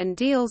English and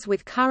deals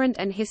with current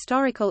and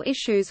historical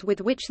issues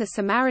with which the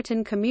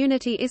Samaritan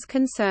community is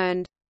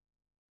concerned.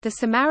 The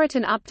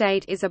Samaritan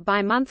Update is a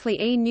bi-monthly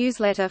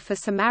e-newsletter for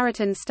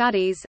Samaritan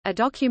studies. A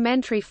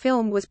documentary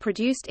film was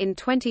produced in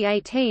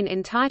 2018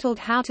 entitled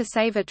How to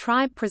Save a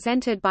Tribe,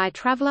 presented by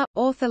traveler,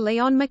 author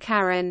Leon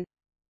McCarran.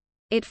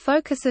 It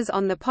focuses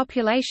on the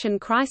population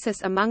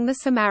crisis among the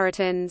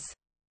Samaritans.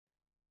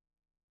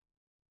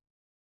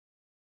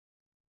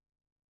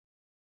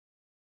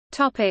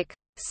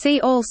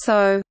 See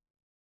also: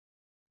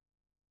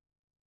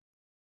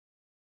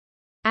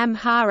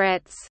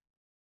 Amharites.